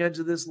leading edge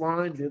of this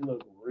line did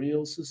look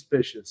real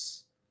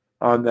suspicious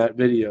on that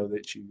video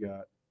that you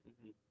got.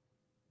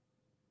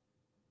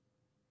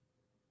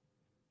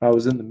 I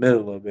was in the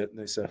middle of it, and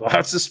they said,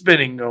 lots of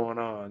spinning going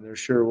on. There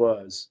sure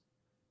was.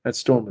 That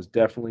storm was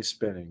definitely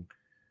spinning.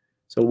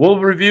 So we'll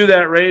review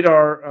that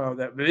radar,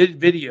 that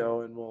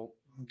video, and we'll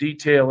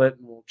detail it,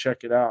 and we'll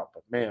check it out.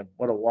 But, man,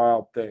 what a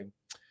wild thing.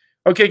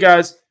 Okay,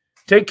 guys,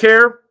 take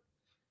care.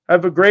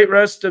 Have a great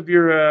rest of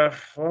your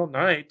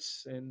night,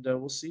 and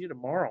we'll see you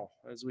tomorrow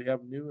as we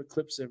have new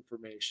eclipse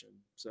information.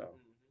 So,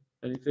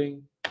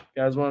 anything you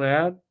guys want to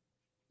add?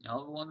 Y'all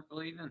have a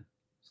wonderful evening.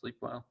 Sleep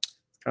well.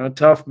 Kind of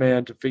tough,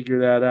 man, to figure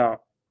that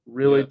out.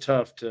 Really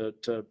tough to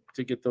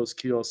get those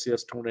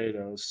QLCS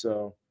tornadoes.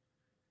 So,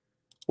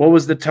 what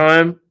was the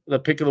time? The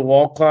pick of the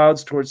wall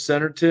clouds towards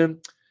Centerton.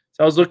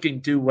 So I was looking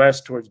due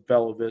west towards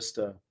Bella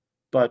Vista,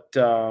 but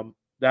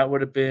that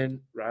would have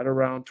been right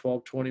around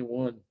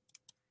 12:21.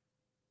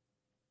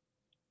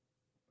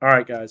 All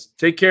right, guys.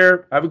 Take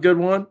care. Have a good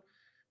one.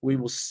 We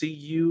will see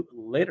you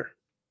later.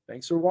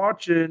 Thanks for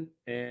watching,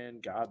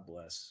 and God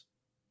bless.